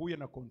 titre bidahuye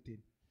na content.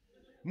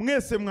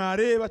 Mwese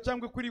mwareba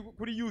cyangwa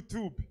kuri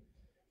YouTube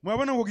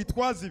mwabona ngo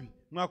Gitwaza ibi,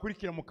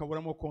 mwakurikira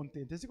mukaburamo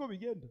content. Siko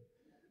bigenda.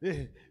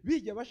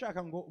 Bijya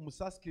bashaka ngo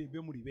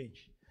umusubscribe muri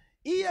benshi.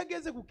 Iyo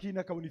ageze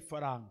kukinda akabona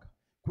ifaranga,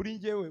 kuri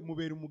njyewe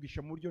mubera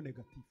umugisha mu buryo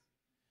negative.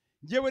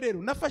 Njyewe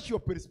rero nafashe iyo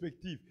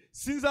perspective,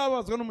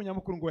 sinzabazwa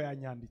n'umunyamakuru ngo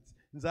yanyanditse,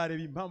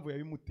 nzareba impamvu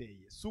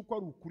yabimuteye. Suko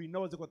ari ukuri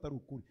nabaze ko atari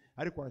ukuri,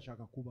 ariko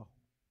arashaka kubaho.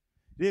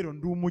 Rero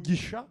ndi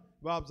umugisha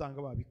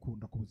babyanga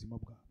babikunda ku buzima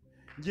bwabo.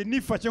 Nje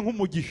nifashe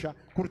nk'umugisha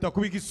kuruta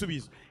kubiga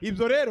isubizo.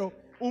 Ibyo rero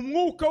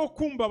umwuka wo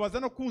kumbabaza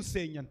no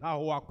kunsenya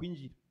ntaho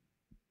wakwinjira.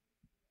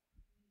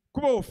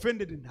 Kuba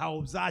offended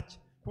ntaho bzaki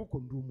kuko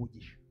ndi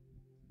umugisha.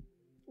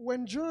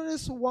 when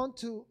journalists want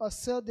to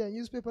sell their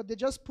newspaper, they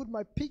just put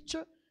my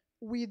picture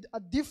with a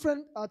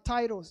different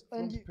titles,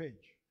 and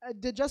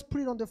they just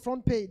put it on the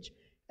front page,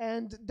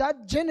 and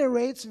that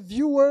generates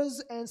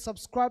viewers and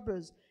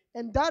subscribers,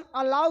 and that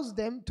allows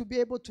them to be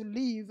able to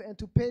live and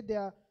to pay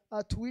their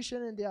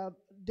tuition and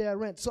their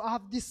rent. So I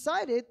have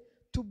decided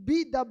to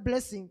be that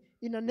blessing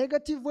in a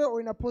negative way or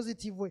in a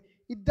positive way.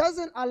 It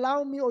doesn't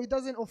allow me or it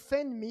doesn't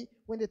offend me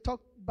when they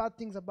talk bad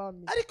things about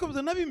me.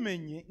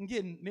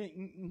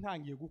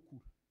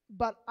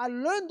 But I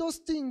learned those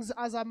things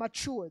as I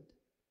matured.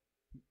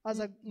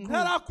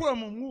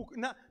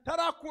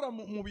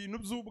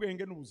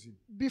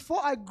 Before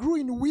I grew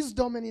in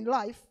wisdom and in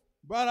life,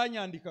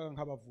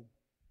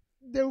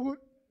 they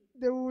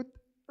would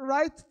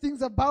write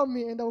things about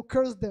me and I would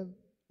curse them.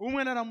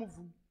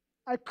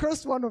 I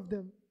cursed one of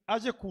them.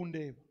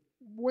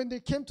 When they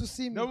came to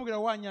see me,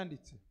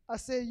 I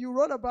say, you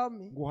wrote about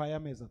me.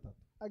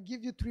 I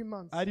give you 3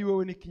 months.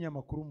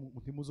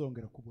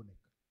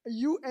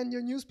 You and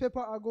your newspaper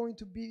are going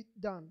to be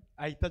done.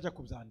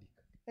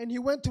 And he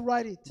went to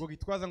write it.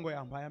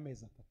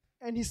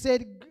 And he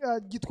said,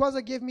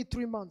 Gitwaza gave me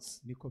 3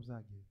 months.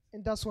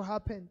 And that's what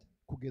happened.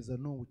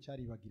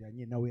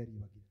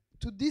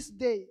 To this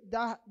day,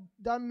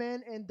 that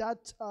man and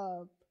that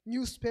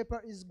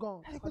newspaper is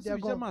gone. They are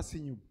gone.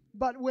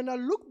 But when I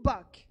look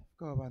back,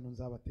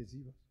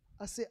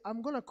 I say,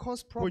 I'm going to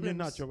cause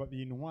problems.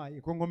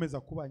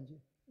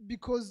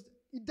 Because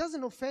it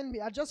doesn't offend me.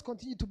 I just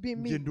continue to be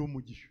me.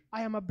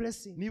 I am a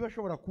blessing.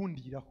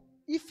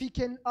 If he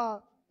can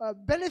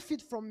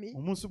benefit from me,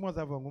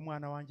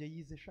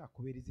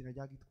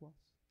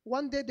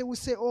 one day they will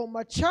say, oh,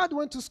 my child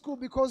went to school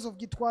because of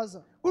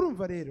Gitwaza.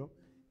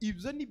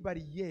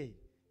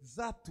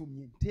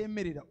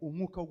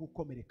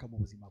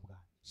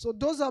 So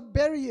those are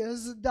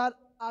barriers that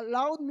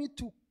allowed me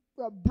to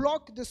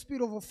block the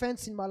spirit of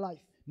offense in my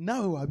life.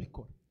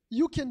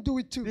 You can do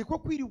it too.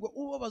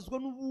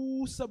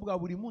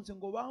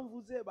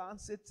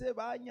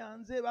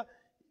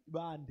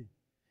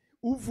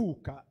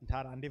 Uvuka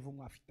nta randevu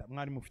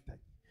mwari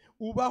mufitanye,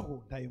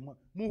 ubaho ntayimwa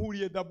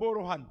muhuriye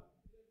daboro hano,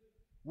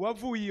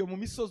 wavuye mu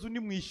misozi undi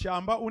mu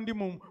ishyamba undi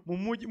mu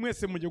mujyi,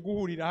 mwese mujye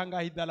guhurira aha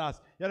ngaha i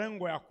Dallas,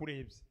 yarango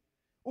yakurebye.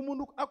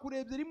 Umuntu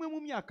akurebye rimwe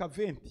mu myaka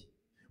 20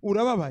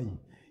 urababaye,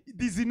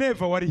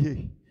 19 wari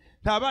hehe,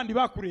 nta bandi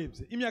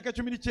bakurebye imyaka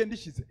 19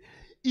 ishize.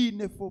 Il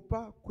ne faut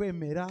pas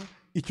kwemera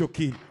icyo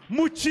kintu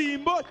mu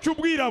cyimbo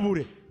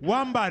cy'ubwirabure,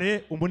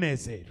 wambare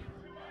umunezero.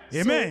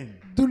 Amen. So,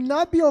 do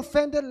not be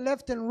offended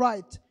left and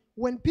right.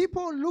 When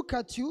people look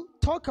at you,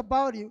 talk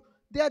about you,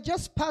 they are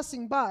just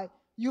passing by.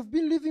 You've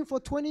been living for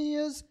 20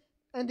 years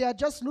and they are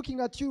just looking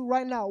at you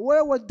right now.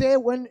 Where were they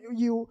when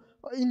you,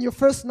 in your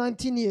first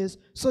 19 years?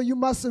 So you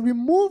must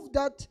remove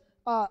that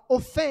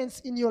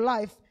offense in your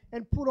life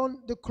and put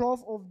on the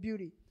cloth of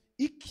beauty.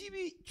 The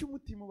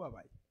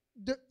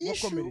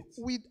issue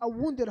with a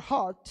wounded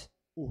heart,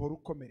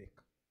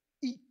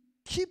 it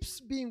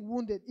keeps being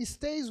wounded. It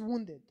stays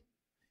wounded.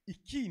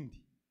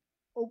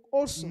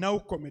 Also,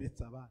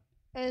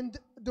 and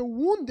the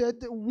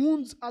wounded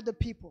wounds other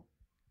people.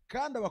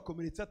 And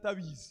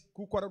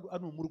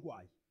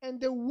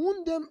they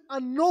wound them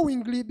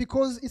unknowingly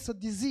because it's a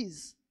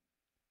disease.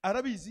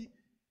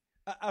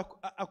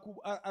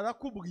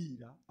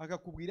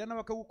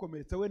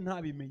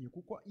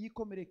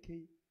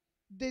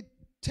 They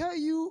tell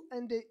you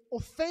and they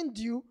offend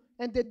you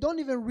and they don't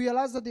even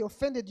realize that they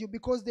offended you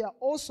because they are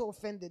also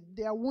offended.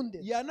 They are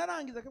wounded.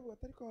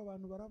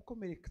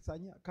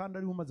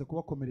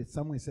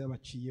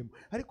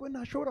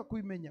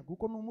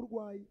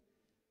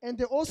 And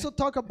they also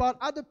talk about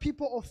other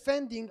people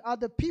offending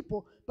other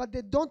people, but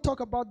they don't talk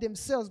about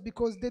themselves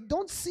because they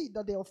don't see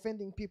that they're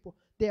offending people.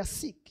 They are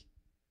sick.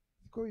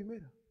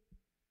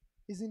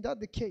 Isn't that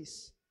the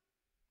case?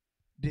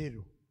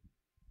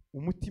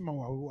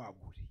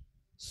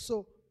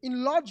 So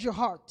enlarge your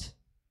heart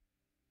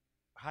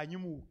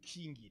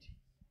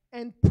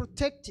and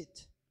protect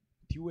it.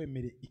 Do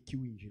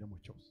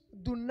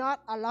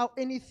not allow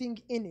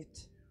anything in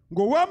it.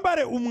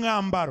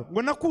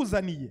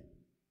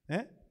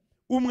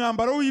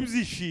 Umwambaro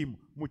w'ibyishimo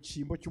mu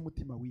cyimbo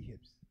cy'umutima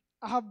wihebye.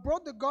 I have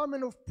brought the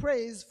garment of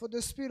praise for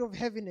the spirit of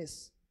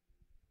heaviness.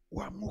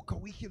 wa mwuka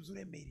wihebye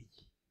uremereye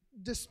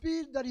The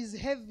spirit that is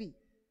heavy.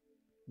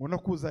 ngo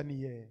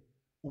nakuzaniye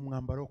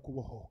umwambaro wo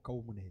kubohoka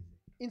w'umunezero.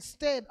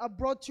 Instead, I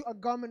brought you a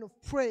garment of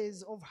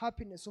praise, of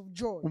happiness, of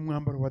joy.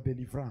 Umwambaro wa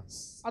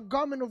deliverance. A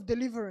garment of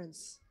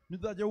deliverance.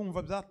 Nizajya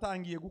wumva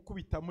byatangiye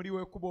gukubita muri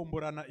we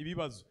kubomborana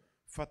ibibazo,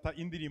 fata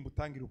indirimbo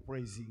utangira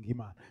praising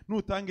Imana.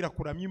 Nutangira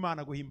kuramya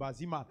Imana,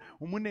 guhimbaza Imana,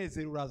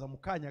 umunezero uraza mu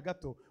kanya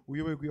gato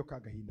uyoberwe iyo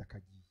kagahinda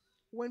kagiye.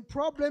 When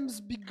problems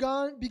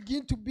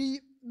begin to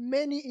be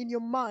many in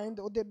your mind,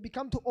 or they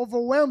become to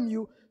overwhelm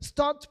you,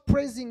 start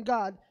praising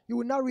God. You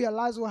will not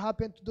realize what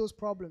happened to those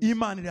problems.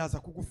 Imana iraza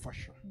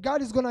kugufasha.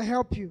 God is going to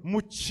help you.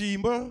 Mu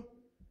cyimbo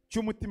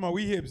cy'umutima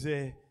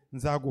wihebye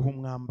nzaguha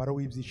umwambaro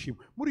w'ibyishimo.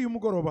 Muri uyu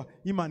mugoroba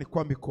Imana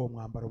ikwambika uwo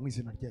mwambaro mu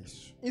izina rya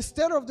Yesu.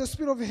 Instead of the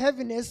spirit of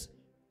heaviness,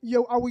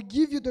 I will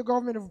give you the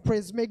garment of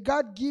praise. May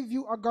God give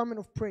you a garment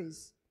of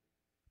praise.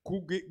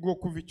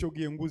 Kuva icyo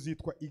gihe ngo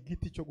uzitwa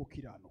igiti cyo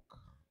gukiranuka.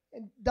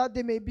 And that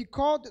they may be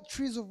called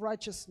trees of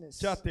righteousness.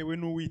 Cyatewe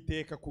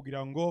n'Uwiteka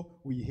kugira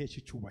ngo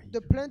uyiheshe icyubahiro.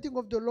 The planting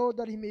of the Lord,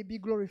 that he may be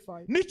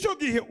glorified. Nicyo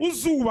gihe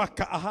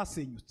uzubaka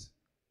ahasenyutse.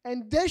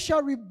 And they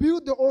shall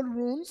rebuild the old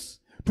ruins.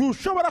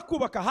 Ntushobora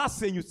kubaka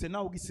ahasenyutse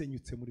nawe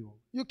ugisenyutse muri wowe.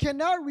 You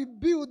cannot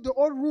rebuild the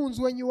old ruins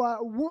when you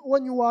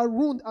are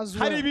ruined as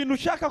well. Hari ibintu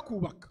ushaka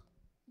kubaka.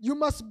 You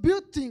must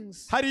build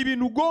things. Hari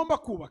ibintu ugomba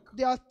kubaka.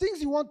 There are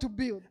things you want to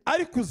build.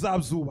 Ariko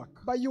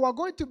uzabyubaka. But you are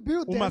going to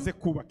build them umaze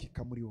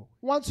kubakika muri wowe.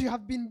 once you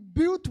have been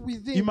built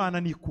within.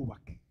 Imana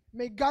nikubake.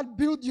 May God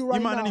build you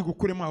right Imana now.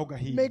 nigukuremo aho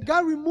gahinda. May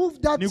God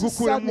remove that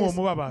sadness.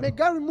 May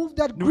God remove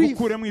that grief.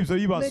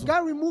 May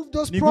God remove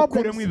those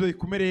problems.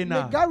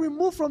 May God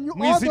remove from you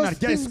all those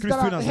things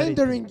that are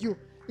hindering you.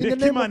 In the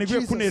name of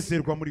Jesus.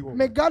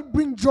 May God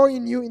bring joy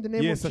in you in the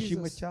name of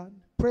Jesus.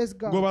 Praise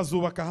God. Ngo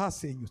bazubaka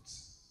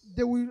ahasenyutse.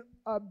 They will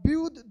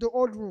build the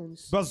old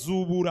ruins.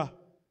 Bazubura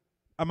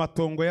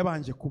amatongo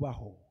yabanje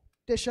kubaho.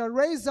 They shall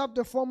raise up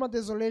the former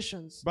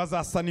desolations.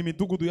 Bazasana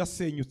imidugudu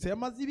yasenyutse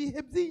yamaze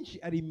ibihe byinshi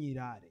ari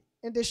imyirare.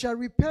 And they shall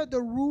repair the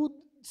ruined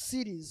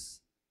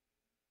cities.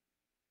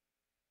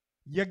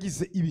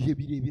 Yagize ibihe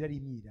birebire ari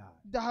imyirare.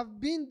 They have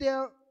been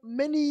there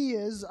many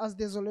years as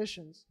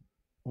desolations.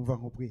 Umva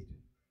nkubwire.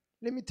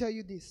 Let me tell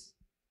you this.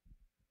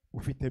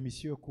 Ufite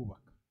misiyo yo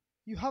kubaka.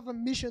 You have a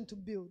mission to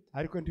build.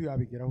 Ariko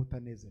ntiyabigeraho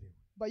utanezerewe.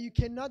 But you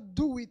cannot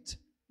do it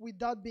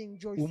without being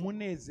joyful.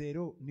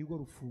 Umunezero nigwo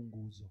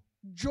rufunguzo.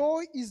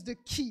 Joy is the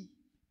key.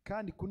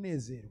 Kandi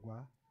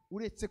kunezerwa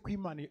uretse ko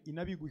Imana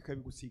inabigwa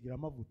ikabigusigira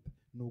amavuta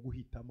no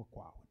guhitamo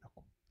kwawe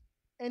nako.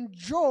 And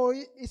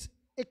joy is,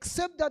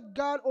 except that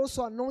God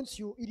also anoints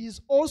you, it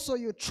is also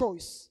your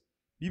choice.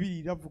 Bibiliya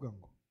iravuga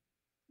ngo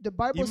The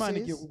Bible Imana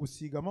igiye says,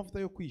 kugusiga amavuta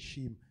yo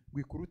kwishima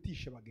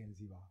gwikurutishe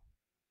bagenzi bawe.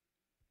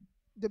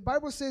 the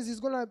Bible says He's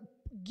going to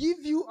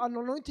give you an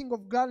anointing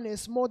of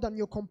gladness more than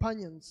your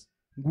companions.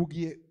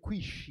 Ngugiye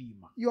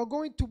kwishima. You are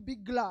going to be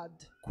glad.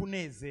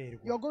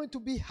 Kunezerwa. You are going to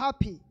be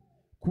happy.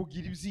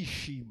 Kugira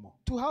ibyishimo.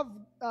 To have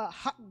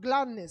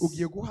gladness.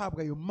 Ugiye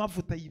guhabwa ayo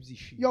mavuta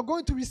y'ibyishimo. You are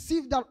going to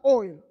receive that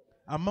oil.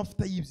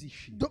 Amavuta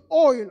y'ibyishimo. The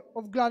oil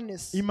of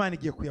gladness. Imana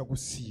igiye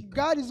kuyagusiga.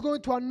 God is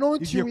going to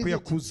anoint you with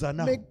it.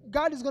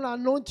 God is going to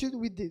anoint you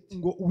with it.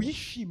 Ngo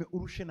wishime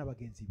urushe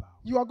n'abagenzi bawe.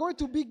 You are going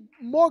to be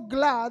more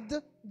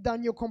glad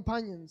than your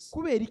companions.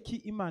 Kubera iki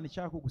Imana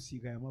ishaka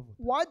kugusiga aya mavuta?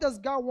 Why does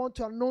God want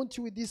to anoint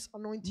you with this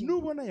anointing?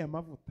 Nubona aya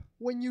mavuta.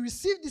 When you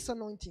receive this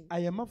anointing.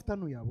 Aya mavuta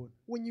nuyabona.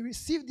 When you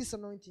receive this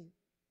anointing.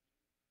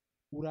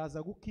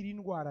 Uraza gukira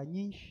indwara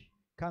nyinshi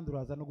kandi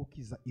uraza no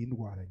gukiza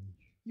indwara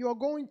nyinshi. You are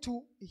going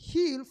to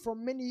heal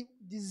from many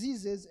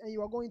diseases, and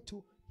you are going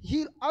to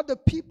heal other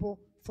people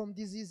from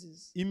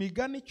diseases.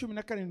 Imigani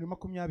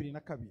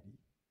 17:22.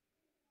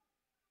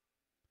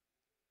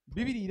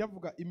 Bibiliya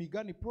iravuga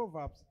imigani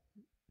Proverbs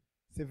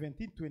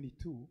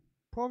 17:22.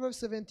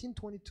 Proverbs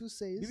 17:22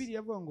 says, Bibiliya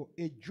iravuga ngo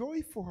a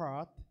joyful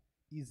heart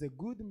is a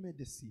good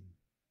medicine,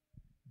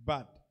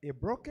 but a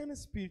broken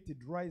spirit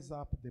dries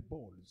up the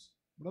bones.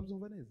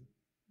 Murabyumva neza?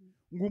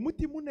 Ngo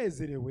umutima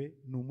unezerewe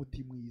ni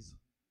umutima mwiza.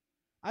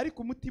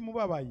 Ariko umutima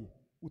ubabaye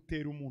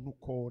utera umuntu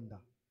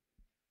konda.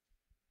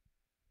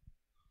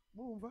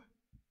 Mumva?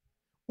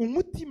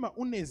 Umutima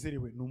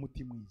unezerewe ni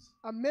umutima mwiza.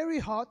 A merry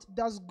heart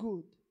does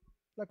good.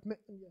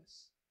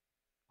 Yes.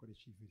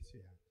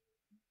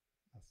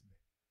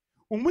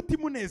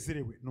 Umutima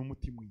unezerewe ni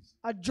umutima mwiza.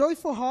 A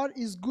joyful heart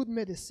is good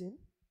medicine.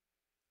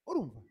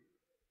 Urumva?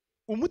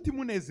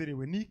 Umutima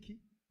unezerewe ni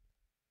iki?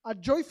 A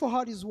joyful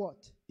heart is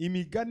what?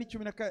 Imigani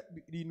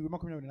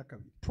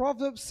 17:22.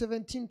 Proverbs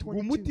 17:22.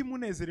 Umutima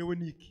unezerewe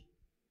ni iki?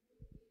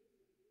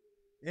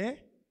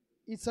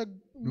 It's a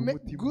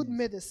good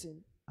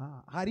medicine.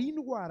 Hari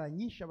indwara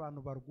nyinshi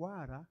abantu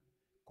barwara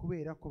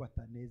kubera ko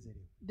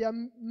batanezerewe. There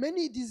are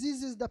many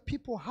diseases that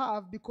people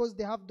have because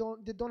they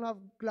don't have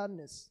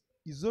gladness.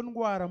 Izo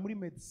ndwara muri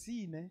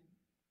medicine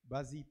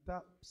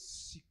bazita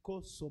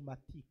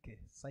psychosomatic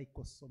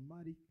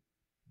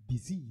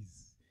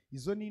disease.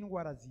 Izo ni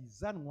indwara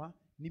zizanwa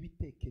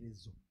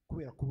n'ibitekerezo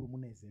kubera kubura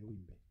umunezero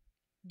w'imbere.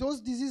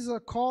 Those diseases are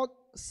called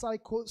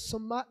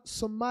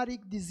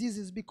psychosomatic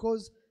diseases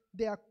because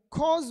they are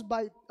caused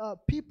by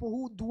people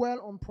who dwell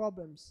on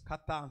problems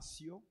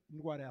Katansiyo,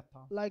 indwara ya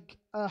tansiyo, like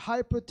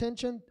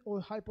hypertension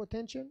or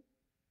hypotension,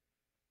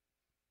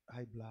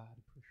 high blood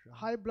pressure,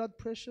 high blood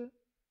pressure,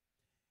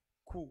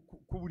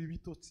 kubura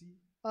ibitotsi,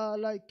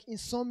 like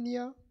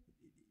insomnia,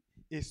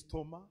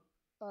 estoma,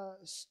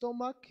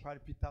 stomach,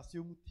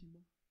 palpitation y'umutima,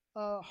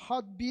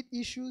 heartbeat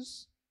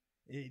issues,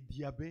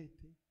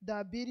 diabete.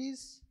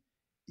 diabetes.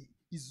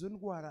 Izo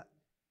ndwara,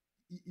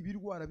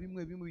 ibirwara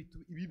bimwe bimwe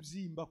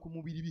ibibyimba ku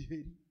mubiri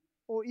biheri,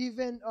 or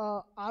even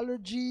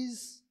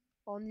allergies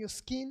on your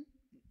skin.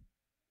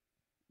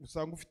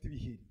 usanga ufite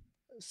ibiheri.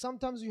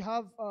 Sometimes you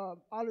have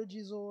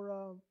allergies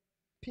or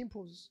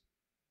pimples.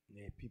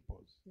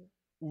 Pimples. Yeah.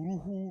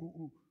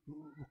 Uruhu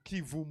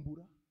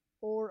rukivumbura,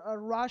 Or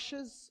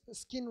rashes,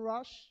 skin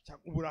rash,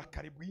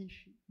 uburakari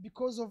bwinshi,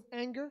 because of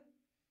anger,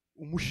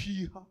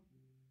 umushiha.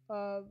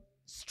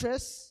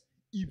 stress.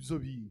 Ibyo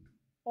bintu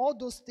All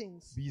those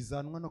things,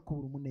 bizanwa no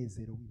kubura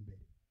umunezero w'imbere.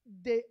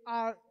 they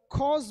are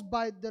caused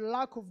by the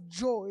lack of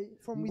joy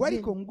from Ngo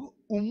ariko within. ngo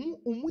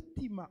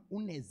umutima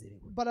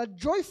unezerewe But a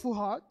joyful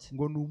heart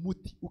ngo ni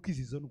umuti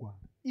ukiza izo ndwara.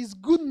 is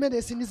good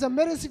medicine, is a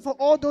medicine for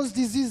all those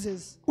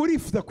diseases.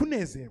 Urifuza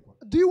kunezerwa,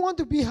 Do you want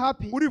to be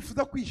happy?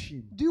 urifuza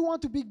kwishima, Do you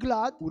want to be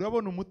glad?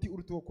 urabona umuti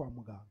uruta uwo kwa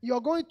muganga. You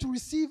are going to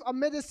receive a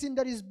medicine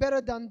that is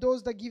better than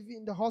those that give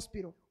in the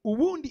hospital.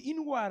 Ubundi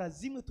indwara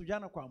zimwe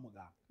tujyana kwa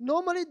muganga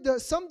Normally,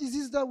 some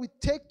diseases that we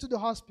take to the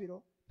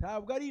hospital,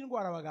 ntabwo ari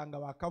indwara abaganga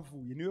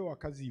bakavuye, niwe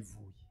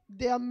wakazivuye.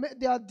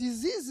 they are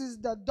diseases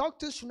that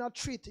doctors should not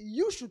treat.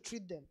 You should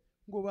treat them.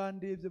 Ngo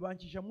bandebye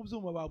bankisha mu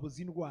byuma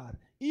babuze indwara.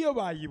 Iyo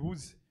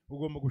bayibuze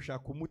ugomba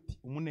gushaka umuti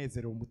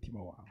umunezero mu mutima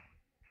wawe.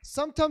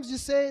 Sometimes you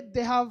say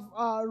they have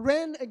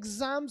ran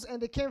exams and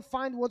they can't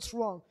find what's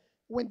wrong.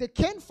 When they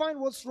can't find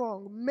what's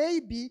wrong,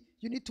 maybe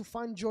you need to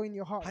find joy in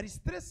your heart. Hari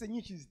stress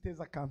nyinshi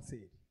ziteza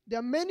kanseri. There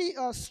are many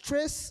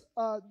stress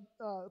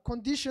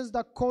conditions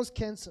that cause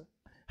cancer.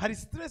 Hari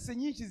stress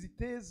nyinshi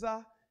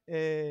ziteza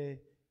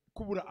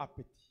kubura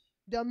appetite.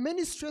 There are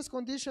many stress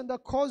conditions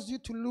that cause you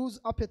to lose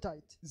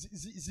appetite.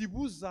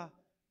 Zibuza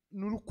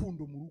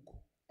n'urukundo mu rugo.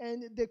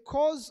 And they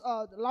cause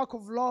lack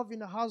of love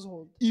in a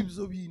household.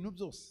 Ibyo bintu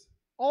byose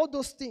All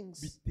those things,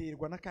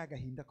 biterwa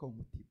n'akagahinda ko mu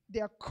mutima.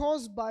 they are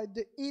caused by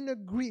the inner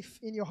grief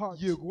in your heart.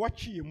 Yego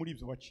waciye muri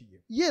ibyo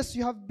waciye. Yes,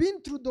 you have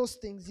been through those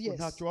things, yes.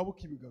 Ntacyo waba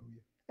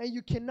ukibigaruye. And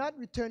you cannot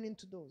return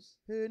into those.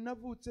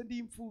 Navutse ndi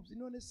imfubyi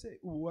none se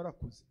ubu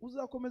warakuze.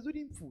 Uzakomeza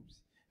uri imfubyi.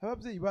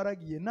 Ababyeyi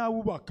baragiye nawe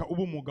ubaka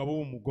uba umugabo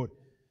w'umugore.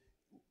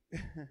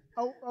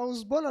 I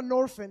was born an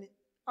orphan.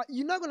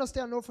 You're not going to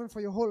stay an orphan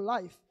for your whole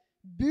life.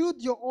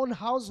 Build your own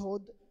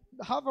household.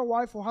 Have a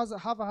wife or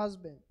have a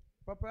husband.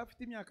 Papa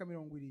afite imyaka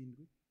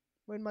 70.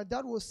 When my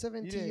dad was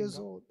 70 years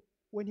old,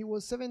 when he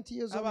was 70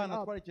 years old, and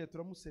abana up, twarikiye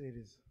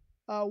turamuserereza.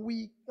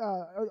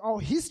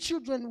 his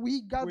children,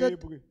 we gathered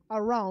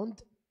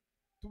around.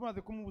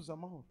 Tumaze kumubuza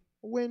amahoro.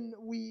 When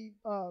we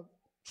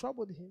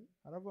troubled him,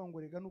 aravuga ngo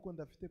rega nuko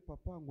ndafite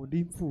papa ngo ndi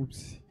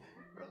imfubyi.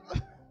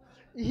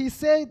 he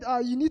said,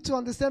 you need to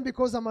understand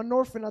because I'm an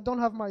orphan, I don't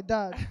have my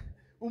dad.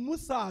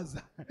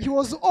 Umusaza. He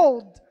was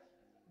old.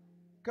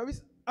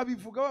 Kabisa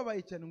abivuga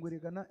babaye cyane ngo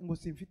rega ngo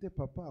simfite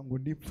papa ngo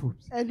ndi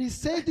imfubyi. And he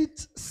said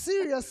it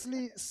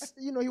seriously,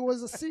 he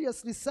was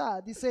seriously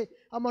sad. He said,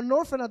 I'm an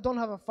orphan, I don't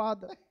have a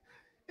father.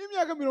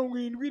 Imyaka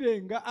 70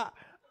 irenga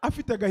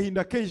afite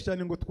agahinda kenshi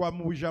cyane ngo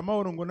twamubuje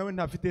amahoro ngo nawe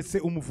ntafite se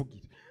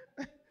umuvugira.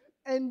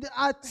 And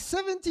at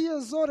 70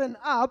 years old and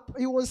up,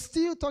 he was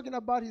still talking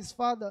about his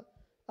father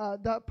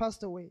that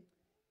passed away.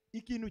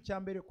 Ikintu cya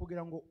mbere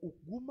kugira ngo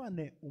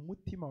ugumane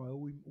umutima wawe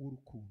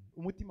w'urukundo,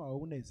 umutima wawe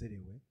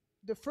unezerewe,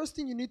 the first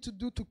thing you need to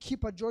do to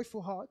keep a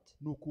joyful heart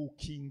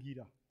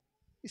nukukingira,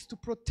 is to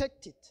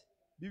protect it.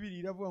 Bibiri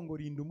iravuga ngo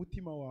rinda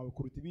umutima wawe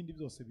kuruta ibindi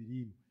byose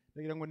birindwa.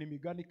 Ndagira ngo ni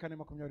Migani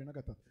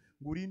 4:23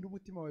 ngo urinde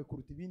umutima wawe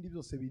kuruta ibindi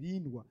byose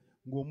birindwa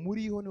ngo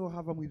muriho niho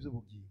havamo ibyo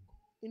bugingo.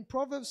 In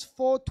Proverbs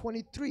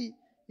 4:23,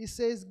 he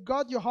says,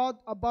 guard your heart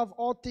above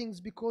all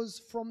things because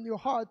from your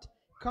heart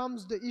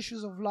comes the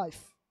issues of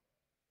life.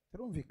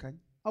 Turumvikanye?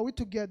 Are we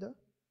together?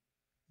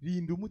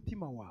 Rinda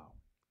umutima wawe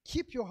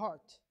Keep your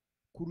heart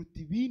kuruta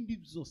ibindi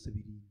byose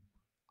birindwa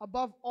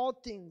above all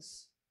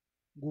things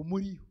ngo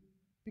muriho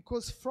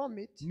because from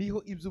it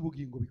niho ibyo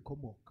bugingo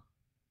bikomoka.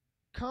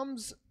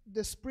 comes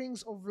the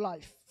springs of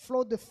life,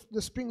 flow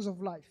the springs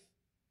of life.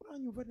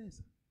 Uranyumva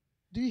neza?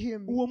 Do you hear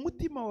me? Uwo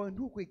mutima wawe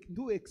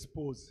ndu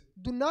expose.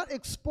 Do not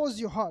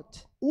expose your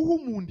heart. Uha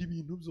umuntu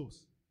ibintu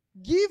byose.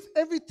 Give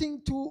everything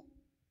to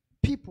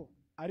people,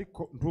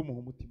 Ariko ntumuhe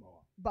umutima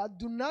wawe. but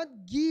do not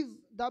give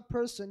that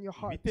person your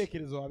heart.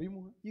 Ibitekerezo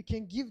wabimuha. You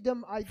can give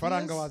them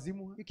Faranga ideas,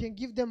 wazimuha. you can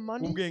give them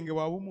money, Ubwenge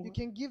wabumuha. you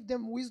can give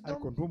them Ariko wisdom,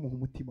 ntumuhe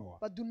umutima wawe.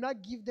 but do not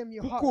give them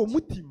your Kuko uwo heart.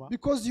 mutima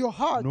Because your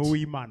heart no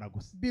w'Imana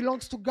gusa.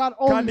 belongs to God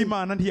Kandi only,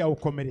 Imana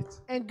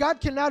ntiyawukomeretsa. and God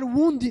cannot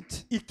wound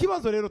it.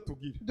 Ikibazo rero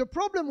tugira. The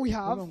problem we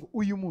have,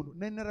 Uyu muntu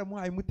nari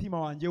naramuhaye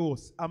umutima wanjye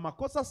wose.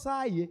 Amakosa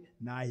asaye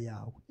ni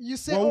ayawe. you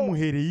say, Wowe oh,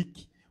 umuhereye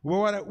iki? uba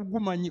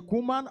waragumanye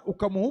ku Mana,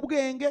 ukamuha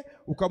ubwenge,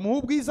 ukamuha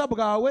ubwiza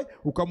bwawe,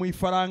 ukamuha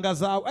ifaranga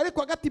zawe,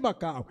 ariko agatima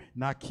kawe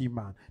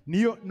n'ak'Imana.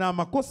 Niyo ni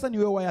amakosa,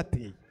 niwe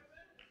wayateye.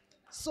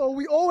 So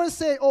we always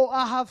say, oh,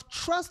 I have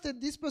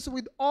trusted this person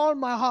with all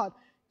my heart.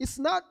 It's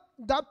not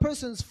that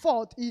person's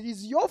fault. It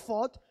is your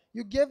fault.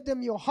 You gave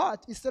them your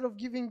heart instead of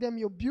giving them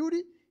your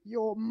beauty,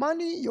 your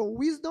money, your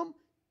wisdom.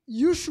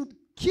 You should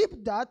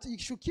keep that. You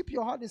should keep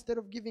your heart instead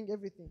of giving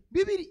everything.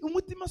 Bibiri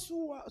umutima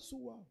suwa.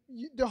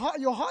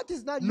 Your heart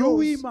is not No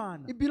yours.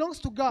 Imana. It belongs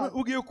to God.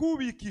 Ugiye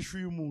kubikisha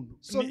uyu muntu.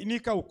 So-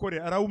 Nika ukore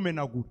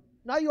arawumenagura.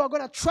 Now you are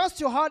going to trust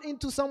your heart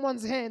into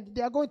someone's hand.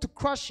 They are going to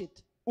crush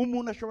it.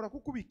 Umuntu ashobora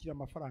kukubikira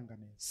amafaranga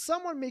neza.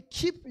 Someone may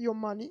keep your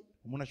money,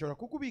 Umuntu ashobora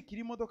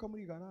kukubikira imodoka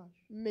muri garage.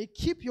 may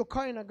keep your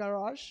car in a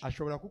garage,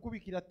 Ashobora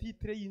kukubikira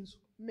titre y'inzu.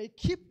 may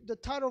keep the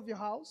title of your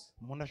house.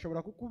 Umuntu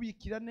ashobora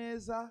kukubikira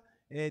neza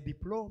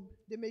diplome.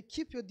 They may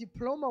keep your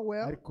diploma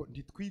well, Ariko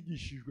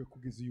ntitwigishijwe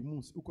kugeza uyu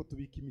munsi uko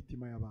tubika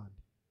imitima y'abandi.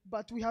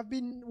 but we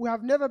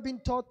have never been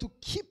taught to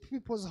keep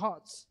people's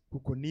hearts,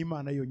 Kuko ni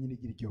Imana yonyine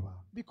igira iryo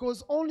banga.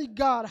 because only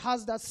God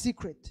has that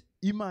secret.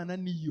 Imana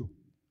niyo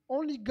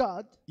Only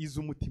God izi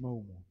umutima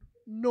w'umuntu.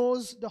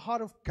 knows the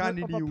heart of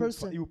Kandi a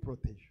person,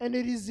 iwuproteje. and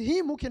it is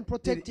Him who can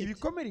protect it.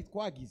 Ibikomere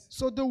twagize.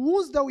 So the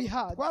wounds that we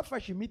had,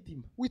 Twafashe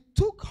imitima we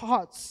took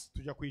hearts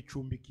tujya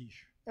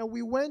kuyicumbikisha. and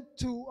we went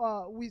to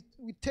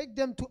we take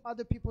them to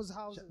other people's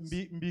houses.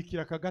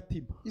 Mbikira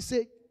akagatima. You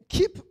say,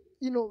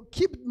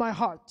 keep my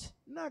heart.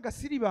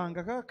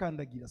 N'agasiribanga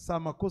kagakandagira si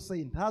amakosa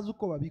ye, ntazi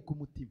uko babika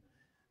umutima,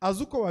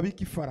 azi uko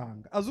babika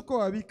ifaranga, azi uko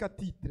babika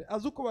titre,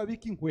 azi uko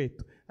babika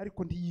inkweto,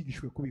 ariko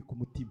ntiyigishwe kubika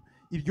umutima.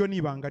 Iryo ni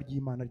ibanga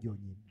ry'Imana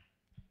ryonyine.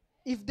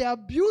 If they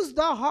abuse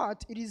that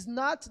heart, it is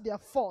not their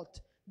fault.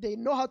 They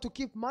know how to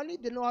keep money,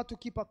 they know how to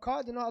keep a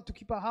car, they know how to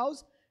keep a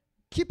house.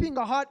 Keeping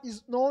a heart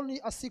is not only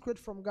a secret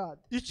from God.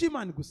 Icyo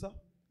Imana gusa,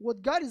 What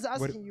God is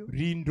asking you,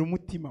 rinda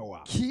umutima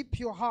wawe, keep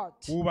your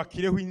heart.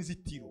 wubakireho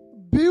inzitiro,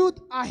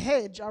 Build a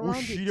hedge around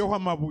it. ushireho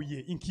amabuye,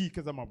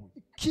 inkike z'amabuye,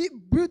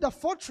 Build a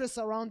fortress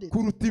around it.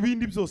 kuruta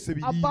ibindi byose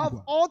Above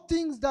birindwa. all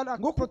things that are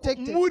Ngo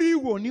protected. muri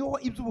wo niho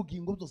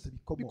iby'ubugingo byose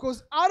bikomoka.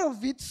 Because out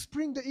of it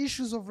spring the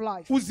issues of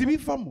life. Uzi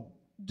bivamo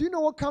Do you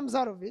know what comes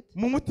out of it?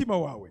 mu mutima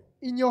wawe.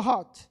 In your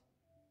heart.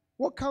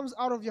 What comes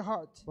out of your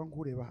heart?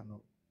 Bangureba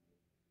hano.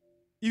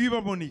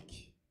 Ibibamo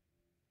niki?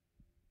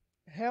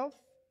 Health,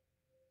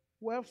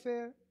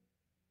 welfare,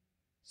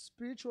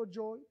 spiritual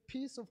joy,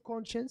 peace of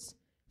conscience,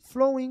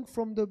 flowing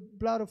from the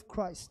blood of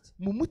Christ.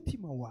 Mu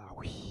mutima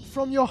wawe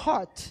From your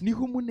heart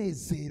niho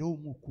umunezero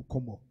w'umwuka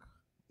ukomoka.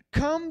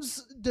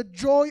 comes the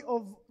joy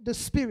of the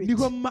Spirit.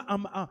 Niho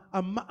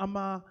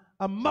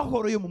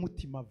amahoro yo mu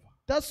mutima ava.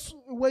 That's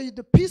where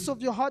the peace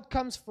of your heart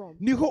comes from.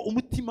 Niho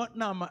umutima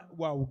nama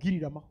wawe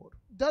ugirira amahoro.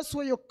 That's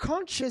where your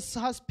conscience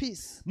has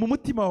peace. Mu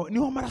mutima wawe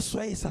niho amaraso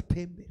ya Yesu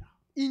atembera.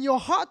 In your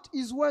heart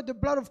is where the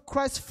blood of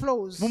Christ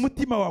flows. Mu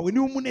mutima wawe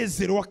niho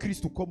umunezero wa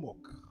Kristo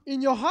ukomoka.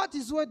 In your heart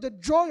is where the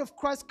joy of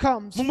Christ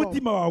comes Mu from.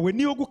 mutima wawe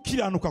niho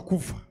gukiranuka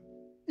kuva.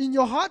 In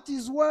your heart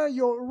is where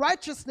your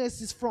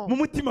righteousness is Mu from.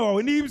 mutima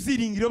wawe niho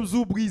ibyiringiro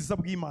by'ubwiza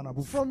bw'Imana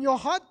buva. From your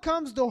heart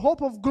comes the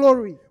hope of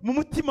glory. Mu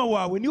mutima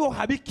wawe niho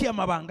habikiye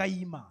amabanga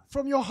y'Imana.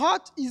 From your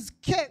heart is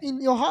kept,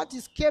 in your heart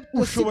is kept the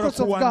Ushobora secrets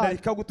of God.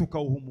 kuwandarika gute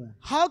ukawuha umuntu.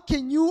 How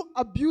can you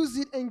abuse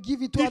it and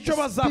give it to Icyo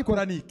other people?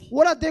 bazakora niki?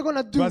 What are they going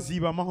to do?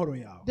 Baziba amahoro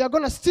yawe. They are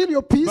going to steal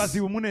your peace.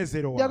 Baziba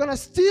umunezero They are going wawe. to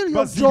steal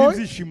your Baziba joy.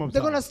 ibyishimo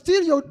They're going to byawe.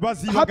 steal your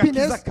Baziba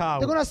happiness. agakiza kawe.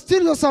 They're going to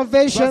steal your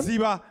salvation.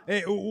 Baziba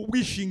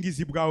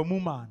ubwishingizi bwawe mu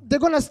Mana. They're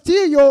going to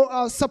steal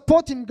your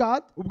support in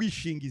God,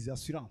 Ubwishingizi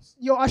assurance.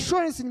 your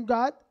assurance in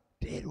God.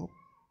 Rero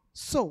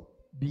So,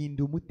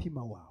 binda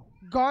umutima wawe.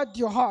 guard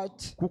your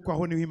heart, Kuko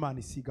aho niho Imana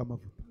isiga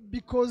amavuta.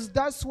 because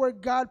that's where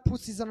God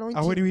puts His Aho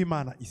anointing. niho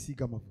Imana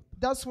isiga amavuta.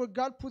 That's where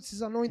God puts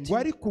His Ngo anointing.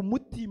 ariko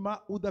umutima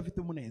udafite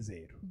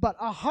umunezero. But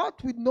a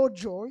heart with no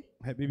joy,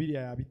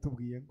 Bibiliya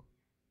yabitubwiye ngo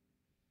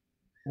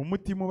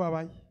umutima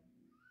ubabaye.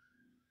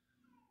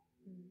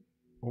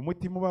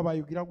 Umutima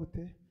ubabaye ugira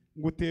gute?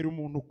 Ngutera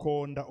umuntu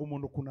konda,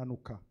 umuntu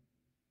kunanuka.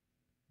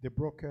 The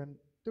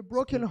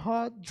broken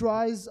heart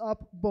dries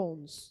up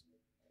bones.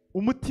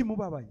 umutima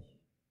ubabaye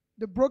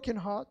The broken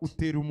heart,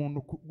 utera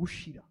umuntu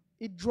gushira.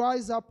 it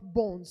dries up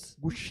bones.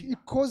 Gushira. It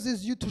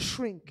causes you to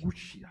shrink.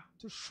 Gushira.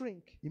 To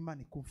shrink.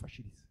 Imana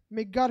ikumfashirize.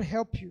 May God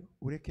help you.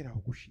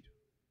 Urekeraho gushira.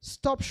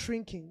 Stop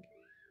shrinking.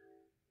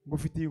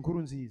 Ngufitiye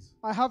inkuru nziza.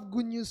 I have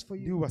good news for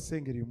Ndi you.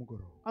 ubasengereye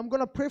umugoroba. I'm going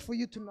to pray for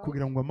you tonight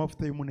Kugira ngo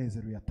amavuta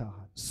y'umunezero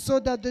yatahane. so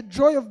that the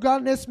joy of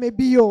gladness may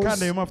be Kandi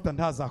yours ayo mavuta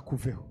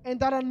ntazakuveho. and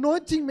that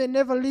anointing may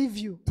never leave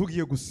you.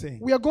 Tugiye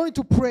gusenga. We are going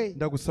to pray.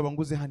 Ndagusaba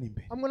ngo uze hano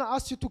imbere. I'm going to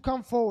ask you to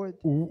come forward.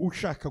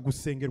 Ushaka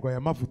gusengerwa aya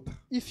mavuta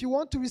If you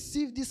want to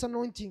receive this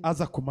anointing,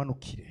 aza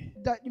kumanukire.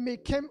 that it may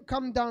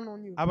come down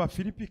on you.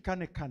 Abafilipi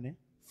 4:4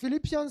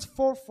 Philippians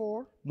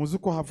 4:4. muzi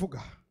uko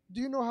havuga.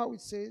 Do you know how it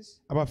says?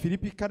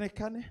 Abafilipi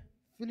 4:4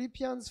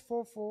 Philippians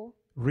 4:4.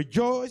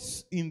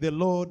 Rejoice in the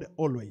Lord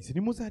always.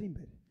 Nimuze hari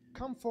imbere.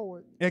 Come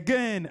forward.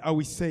 Again I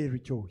will say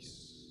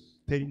rejoice.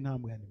 Teri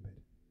intambwe hano imbere.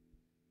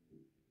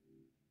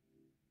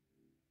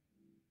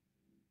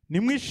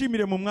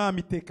 nimwishimire mu mwami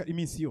iteka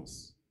iminsi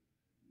yose.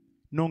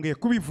 Nongeye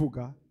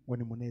kubivuga ngo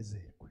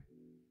nimunezerwe.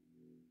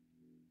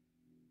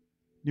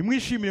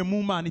 Nimwishimire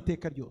mu Mana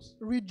iteka ryose.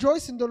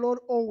 Rejoice in the Lord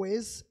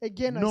always.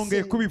 Again I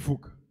Nongeye say.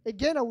 kubivuga.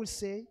 Again I will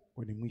say.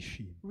 Ngo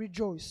nimwishime.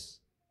 Rejoice.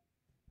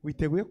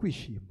 Witeguye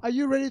kwishima? Are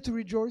you ready to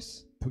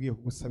rejoice? Tugiye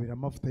kugusabira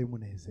amavuta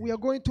y'umunezero. We are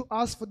going to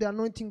ask for the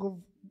anointing of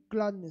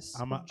gladness.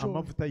 Of joy.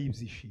 Amavuta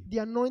y'ibyishimo. The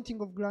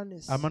anointing of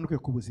gladness. Amanuke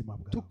ku buzima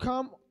bwawe. To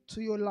come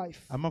to your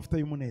life. Amavuta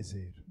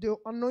y'umunezero. The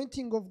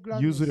anointing of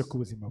gladness. Yuzure ku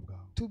buzima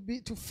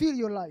bwawe. To fill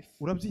your life.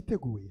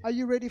 Urabyiteguye? Are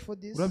you ready for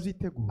this?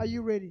 Urabyiteguye? Are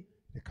you ready?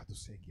 Reka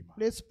dusenge Imana.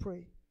 Let's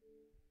pray.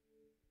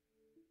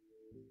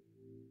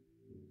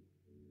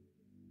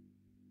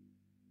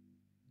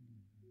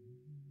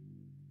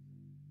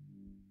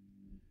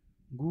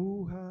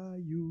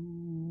 Nguhaye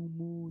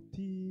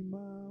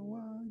umutima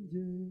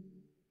wanjye,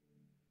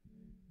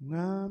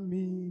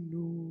 mwami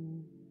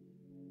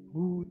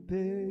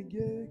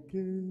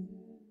utegeke,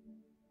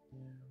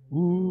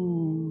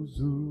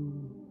 uzuze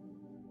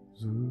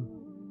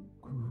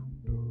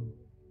urukundo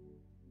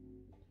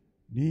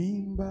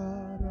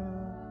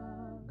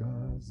n'imbaraga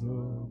zo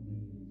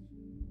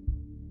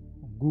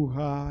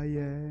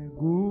nguhaye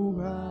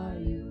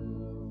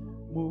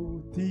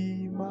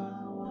umutima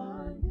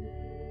wanjye,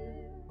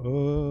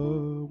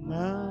 oh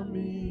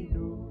mwami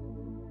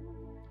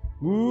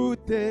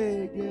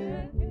utegeke,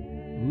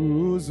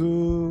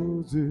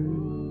 uzuze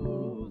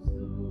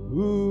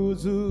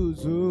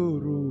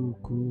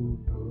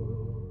urukundo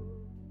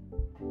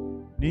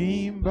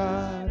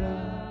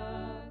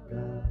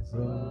n'imbaraga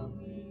zo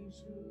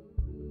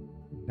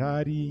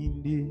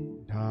ntarindi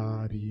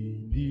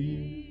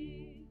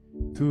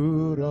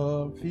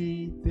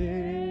turofite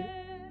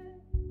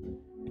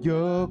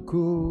ryo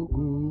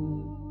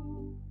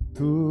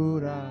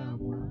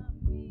kuguturamwa,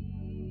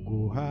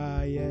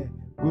 nguhaye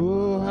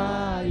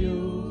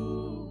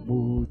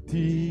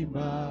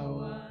umutima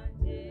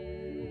wanjye,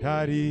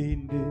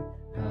 ntarindi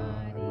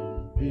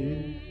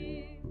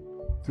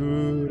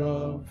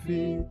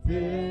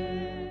turofite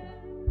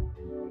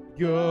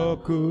ryo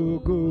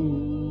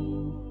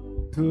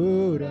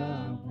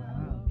kuguturamwa,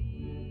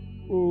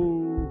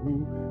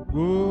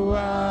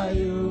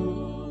 nguhaye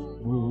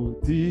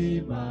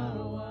umutima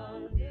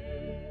wanjye,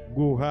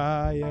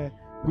 nguhaye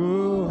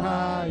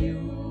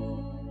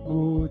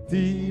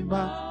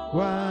umutima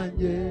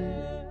wanjye,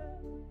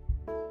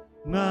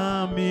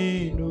 mwami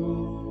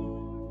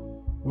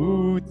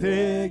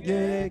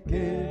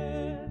utegeke,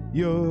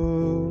 yo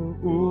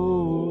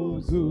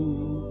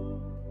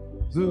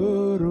uzuze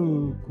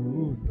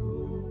urukundo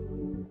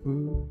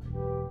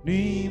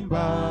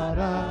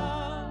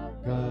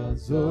n'imbaraga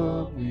zo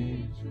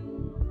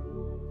mw'ijuru,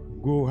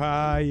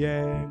 nguhaye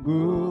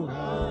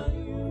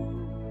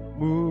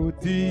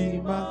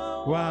umutima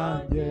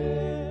wanjye,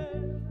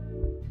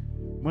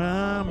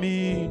 mwami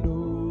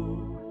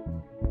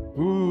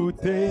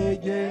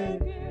utegeke,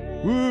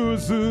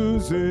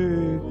 uzuze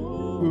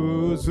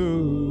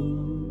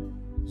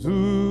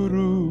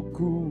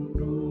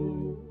urukundo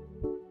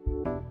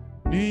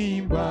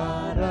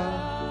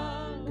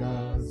n'imbaraga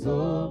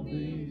zo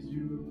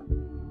mw'ijuru,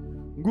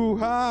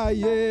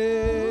 nguhaye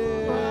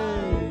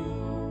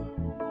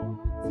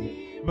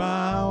umutima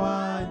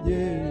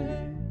wanjye,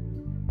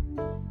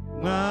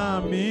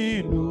 mwami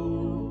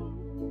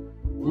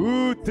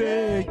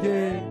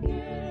utegeke,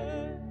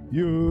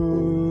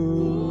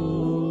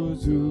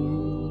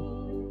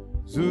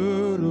 yuzuze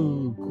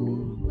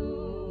urukundo,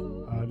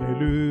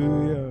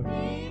 haleluya,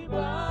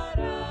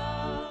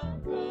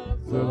 n'imbaraga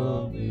zo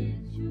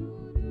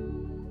mw'ijuru,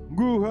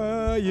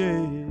 nguhaye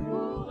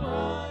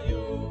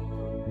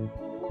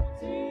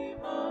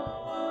umutima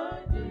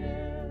wanjye,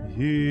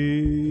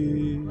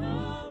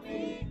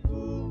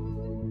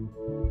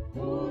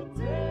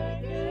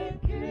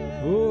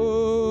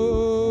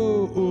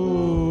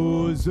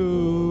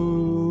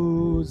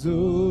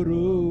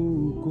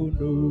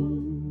 urukundo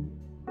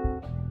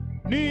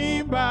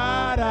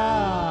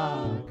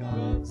n'imbaraga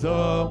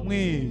zo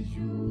mw'ijuru.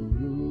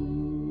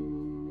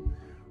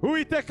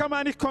 Uwiteka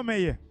Mana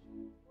ikomeye,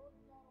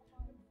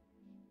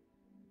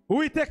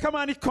 Uwiteka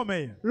Mana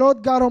ikomeye,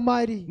 Lord God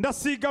Almighty,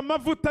 ndasiga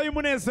amavuta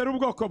y'umunezero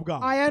ubwoko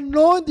bwawe. I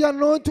anoint the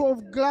anointing of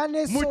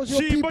gladness Mu of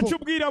your cyimbo people.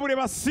 cy'ubwirabure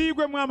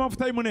basigwemo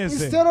amavuta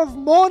y'umunezero. Instead of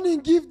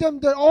mourning, give them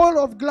the oil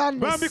of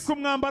gladness. Bambika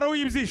umwambaro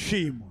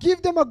w'ibyishimo.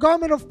 Give them a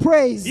garment of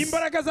praise.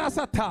 Imbaraga za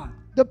Satani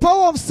The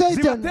power of Satan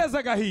zibateza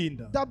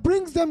agahinda, that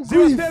brings them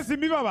grief, zibateza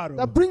imibabaro,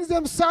 that brings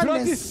them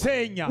sadness,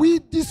 turazisenya. we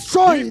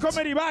destroy it.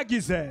 Ibikomere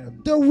bagize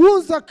The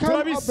wounds that come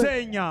up,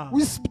 turabisenya.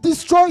 we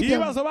destroy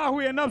them. Ibibazo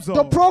bahuye nabyo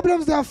The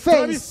problems they have faced,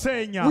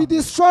 turabisenya. we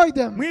destroy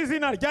them. Mu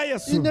izina rya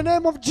Yesu, In the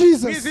name of mu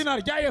Jesus. izina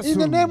rya Yesu, In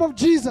the name of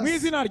Jesus. mu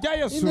izina rya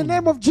Yesu, In the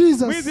name of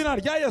Jesus. mu izina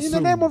rya Yesu, In the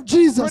name of kora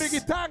Jesus.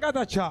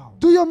 igitangaza cyawe,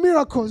 Do your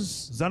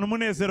miracles. zana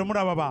umunezero muri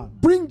aba bantu,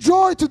 Bring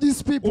joy to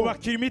these people.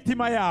 ubakira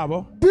imitima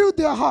yabo, Build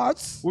their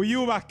hearts.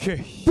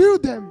 uyubake,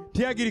 Build them.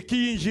 ntihagire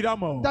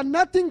ikiyinjiramo That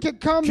nothing can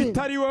come in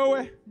kitari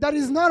wowe, that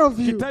is not of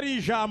you, kitari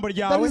ijambo that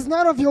ryawe, is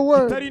not of your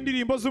word, kitari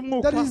indirimbo that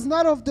z'umwuka, is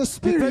not of the kitari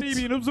Spirit,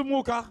 ibintu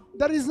by'umwuka,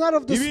 that is not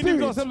of the ibindi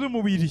byose spirit,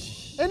 by'umubiri,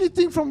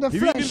 anything from the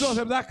ibindi flesh,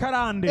 byose bya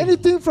karande,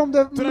 anything from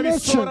the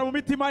turabisohora nature, mu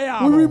mitima we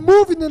yabo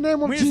remove in the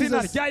name of mu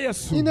izina Jesus. rya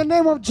Yesu, In the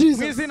name of mu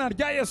Jesus. izina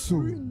rya Yesu,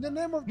 In the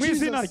name of mu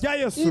izina Jesus. rya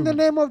Yesu, In the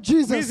name of mu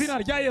Jesus. izina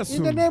rya Yesu,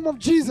 In the name of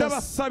Jesus.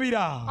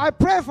 ndabasabira I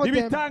pray for them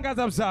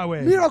ibitangaza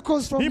byawe,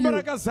 miracles from you,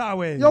 imbaraga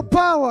zawe, your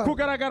power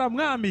kugaragara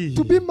mwami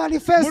to be muri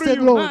manifested,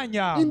 uyu Lord,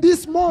 mwanya, in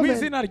this mu moment.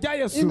 izina rya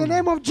Yesu, In the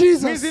name of mu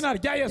Jesus. izina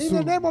rya Yesu, In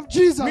the name of mu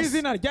Jesus.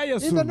 izina rya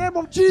Yesu, In the name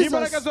of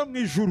imbaraga Jesus. zo mu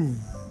ijuru,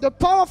 The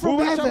power from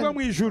ububasha bwo mu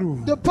heaven.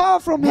 ijuru The power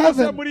from buze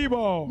heaven muri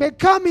bo, may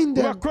come in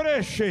them.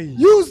 ubakoreshe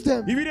Use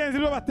them ibirenze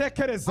ibyo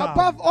batekereza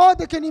above all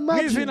they can mu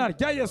imagine. izina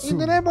rya Yesu. In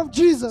the name of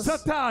Jesus.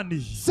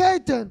 Satani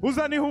Satan,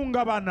 uzana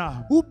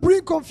ihungabana, who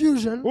bring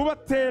confusion,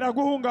 ubatera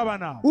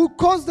guhungabana who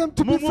cause them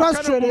to mu be mwuka no mu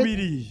frustrated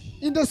mubiri,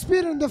 in the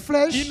spirit and the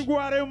flesh,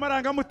 indwara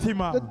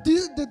y'amarangamutima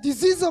the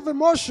disease of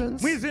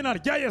emotions. mu izina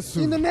rya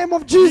Yesu, In the name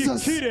of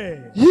Jesus,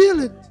 ikire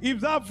heal it.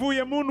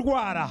 ibyavuye mu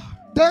ndwara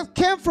That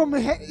came from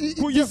kujya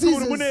kubura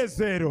diseases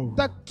umunezero,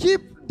 that keep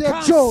their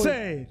joy.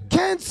 kanseri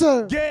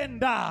Cancer,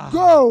 genda,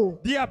 go.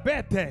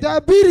 diyabete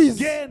Diabetes,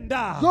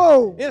 genda,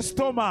 go.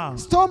 estoma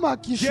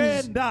Stomach issues,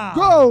 genda,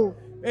 go.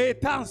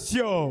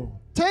 tension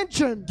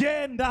Tension,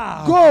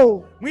 genda,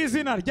 go. mu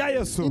izina rya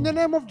Yesu, In the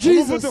name of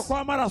Jesus, umuvuduko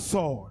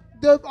w'amaraso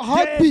the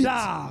heartbeat,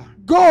 genda,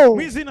 go.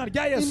 mu izina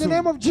rya In Yesu, the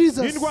name of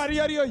Jesus, indwara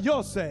iyo ari yo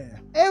yose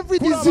every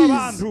kuri aba disease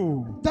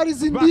bantu that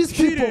is in these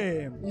people,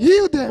 bakire,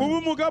 heal them.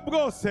 ubumuga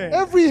bwose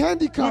Every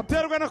handicap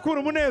buterwa no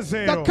kubura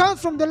umunezero that comes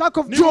from the lack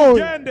of joy,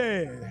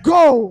 nimugende,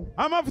 go.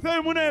 amavuta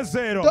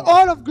y'umunezero The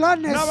oil of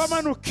gladness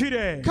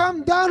n'abamanukire,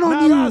 come down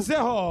on you,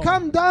 n'abazeho,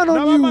 come down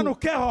on you,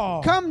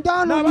 n'abamanukeho, come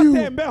down on you,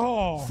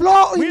 n'abatembeho,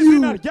 flow mu in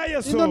izina you. rya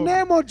Yesu, In the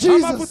name of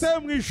Jesus, amavuta yo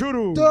mu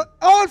ijuru the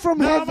oil from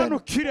heaven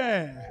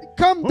n'abamanukire,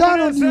 come down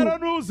on you. umunezero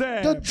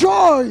nuze, The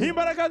joy,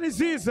 imbaraga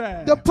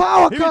nizize, the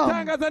power come.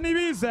 ibitangaza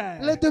nibize,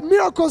 Let the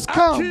miracles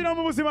come. akira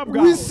mu buzima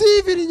bwawe,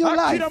 Receive it in your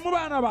life. akira mu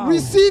bana bawe,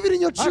 Receive it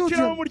in your akira mu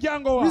children.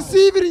 muryango wawe,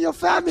 Receive it in your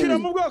akira family.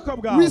 mu bwoko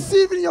bwawe,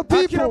 Receive it in your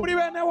akira people. muri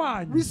bene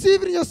wanyu,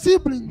 Receive it in your mu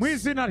siblings.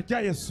 izina rya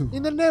Yesu,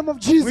 In the name of mu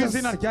Jesus.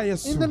 izina rya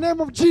Yesu. In the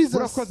name of Jesus.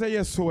 Urakoze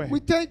Yesu we, We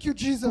thank you,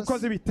 Jesus,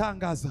 ukoze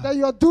ibitangaza, that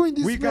you are doing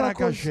these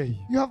miracles. wigaragaje,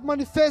 You have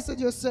manifested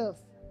yourself.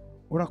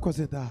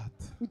 urakoze data.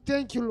 We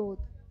thank you, Lord.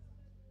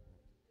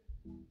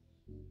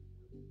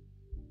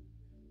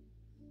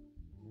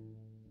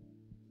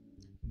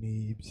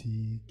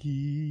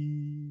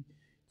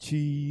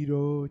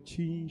 n'iby'igiciro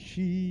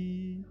cyinshi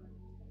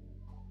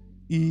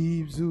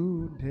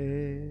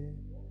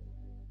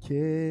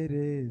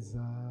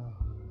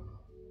iby'untekerezaho,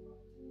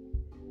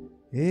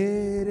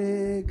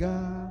 erega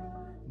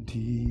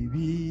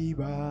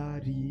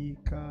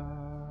ntibibarika,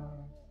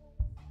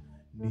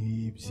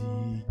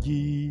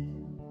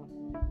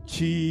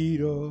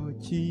 n'iby'igiciro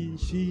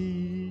cyinshi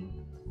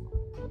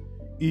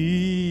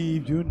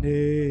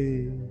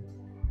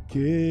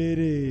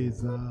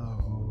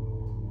iby'untekerezaho,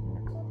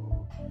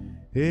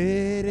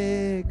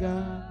 erega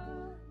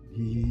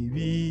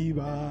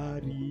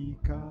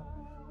ntibibarika,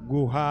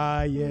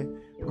 nguhaye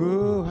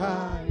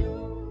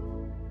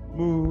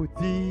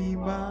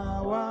mutima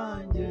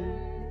wanjye,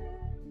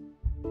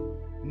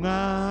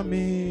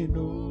 mwami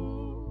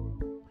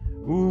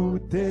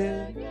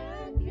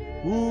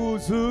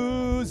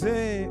uzuze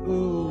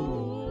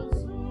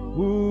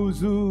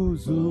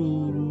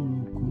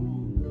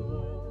urukundo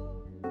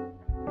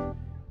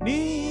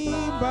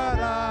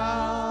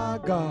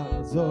n'imbaraga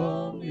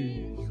zo mu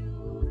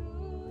ijuru,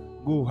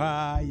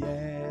 nguhaye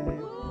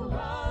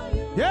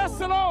yes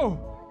Lord,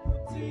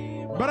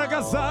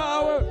 imbaraga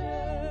zawe,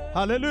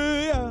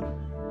 haleluya,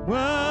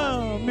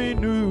 mwami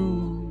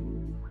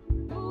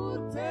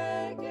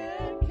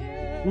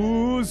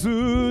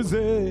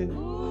uzuze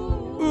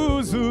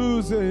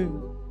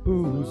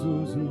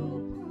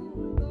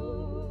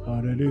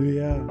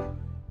haleluya,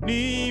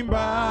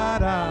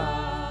 n'imbaraga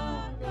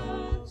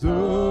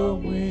zo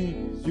mu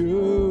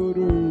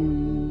ijuru.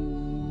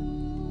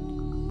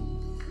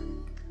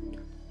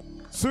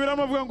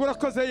 subiramo vuga ngo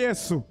urakoze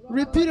Yesu,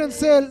 Repeat and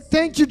say,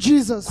 thank you,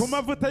 Jesus, ku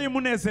mavuta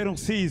y'umunezero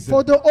nsize,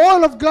 for the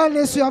oil of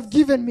gladness you have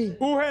given me.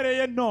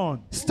 uhereye none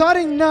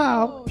Starting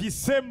now,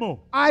 pisemo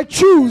I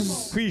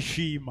choose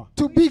kwishima,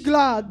 to be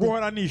glad,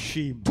 guhora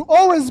nishima, to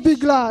always be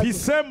glad.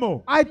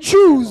 pisemo I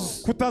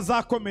choose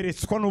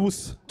kutazakomeretswa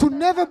n'ubusa, to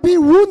never be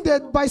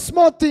wounded by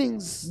small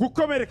things.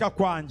 gukomereka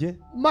kwanjye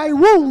My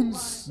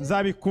wounds,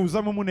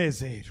 nzabikuzamo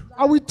umunezero,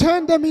 I will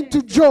turn them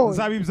into joy.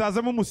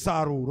 nzabibyazamo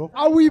umusaruro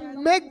I will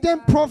make them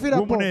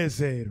profitable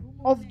w'umunezero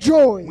of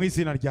joy. mu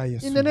izina rya In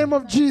Yesu, the name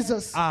of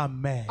Jesus.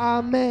 amen.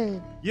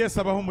 Amen. Yesu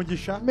abaho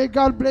umugisha, May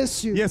God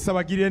bless you. Yesu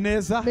abagiriye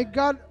neza, May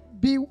God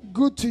be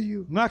good to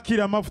you.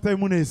 mwakira amavuta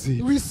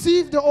y'umunezero,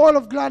 Receive the oil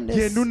of gladness.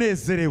 genda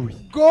unezerewe,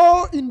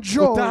 Go in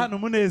joy. utahana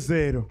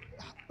umunezero,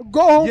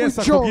 Go home Yesu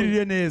with joy.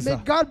 akugirire neza,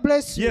 May God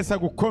bless you. Yesu May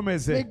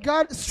agukomeze God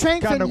kandi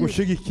strengthen you.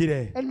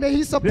 agushigikire. And may He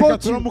Reka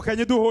support you.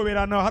 turamukanye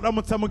duhoberana,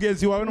 haramutsa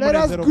mugenzi wawe Let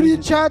us n'umunezero greet mwinshi.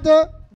 each other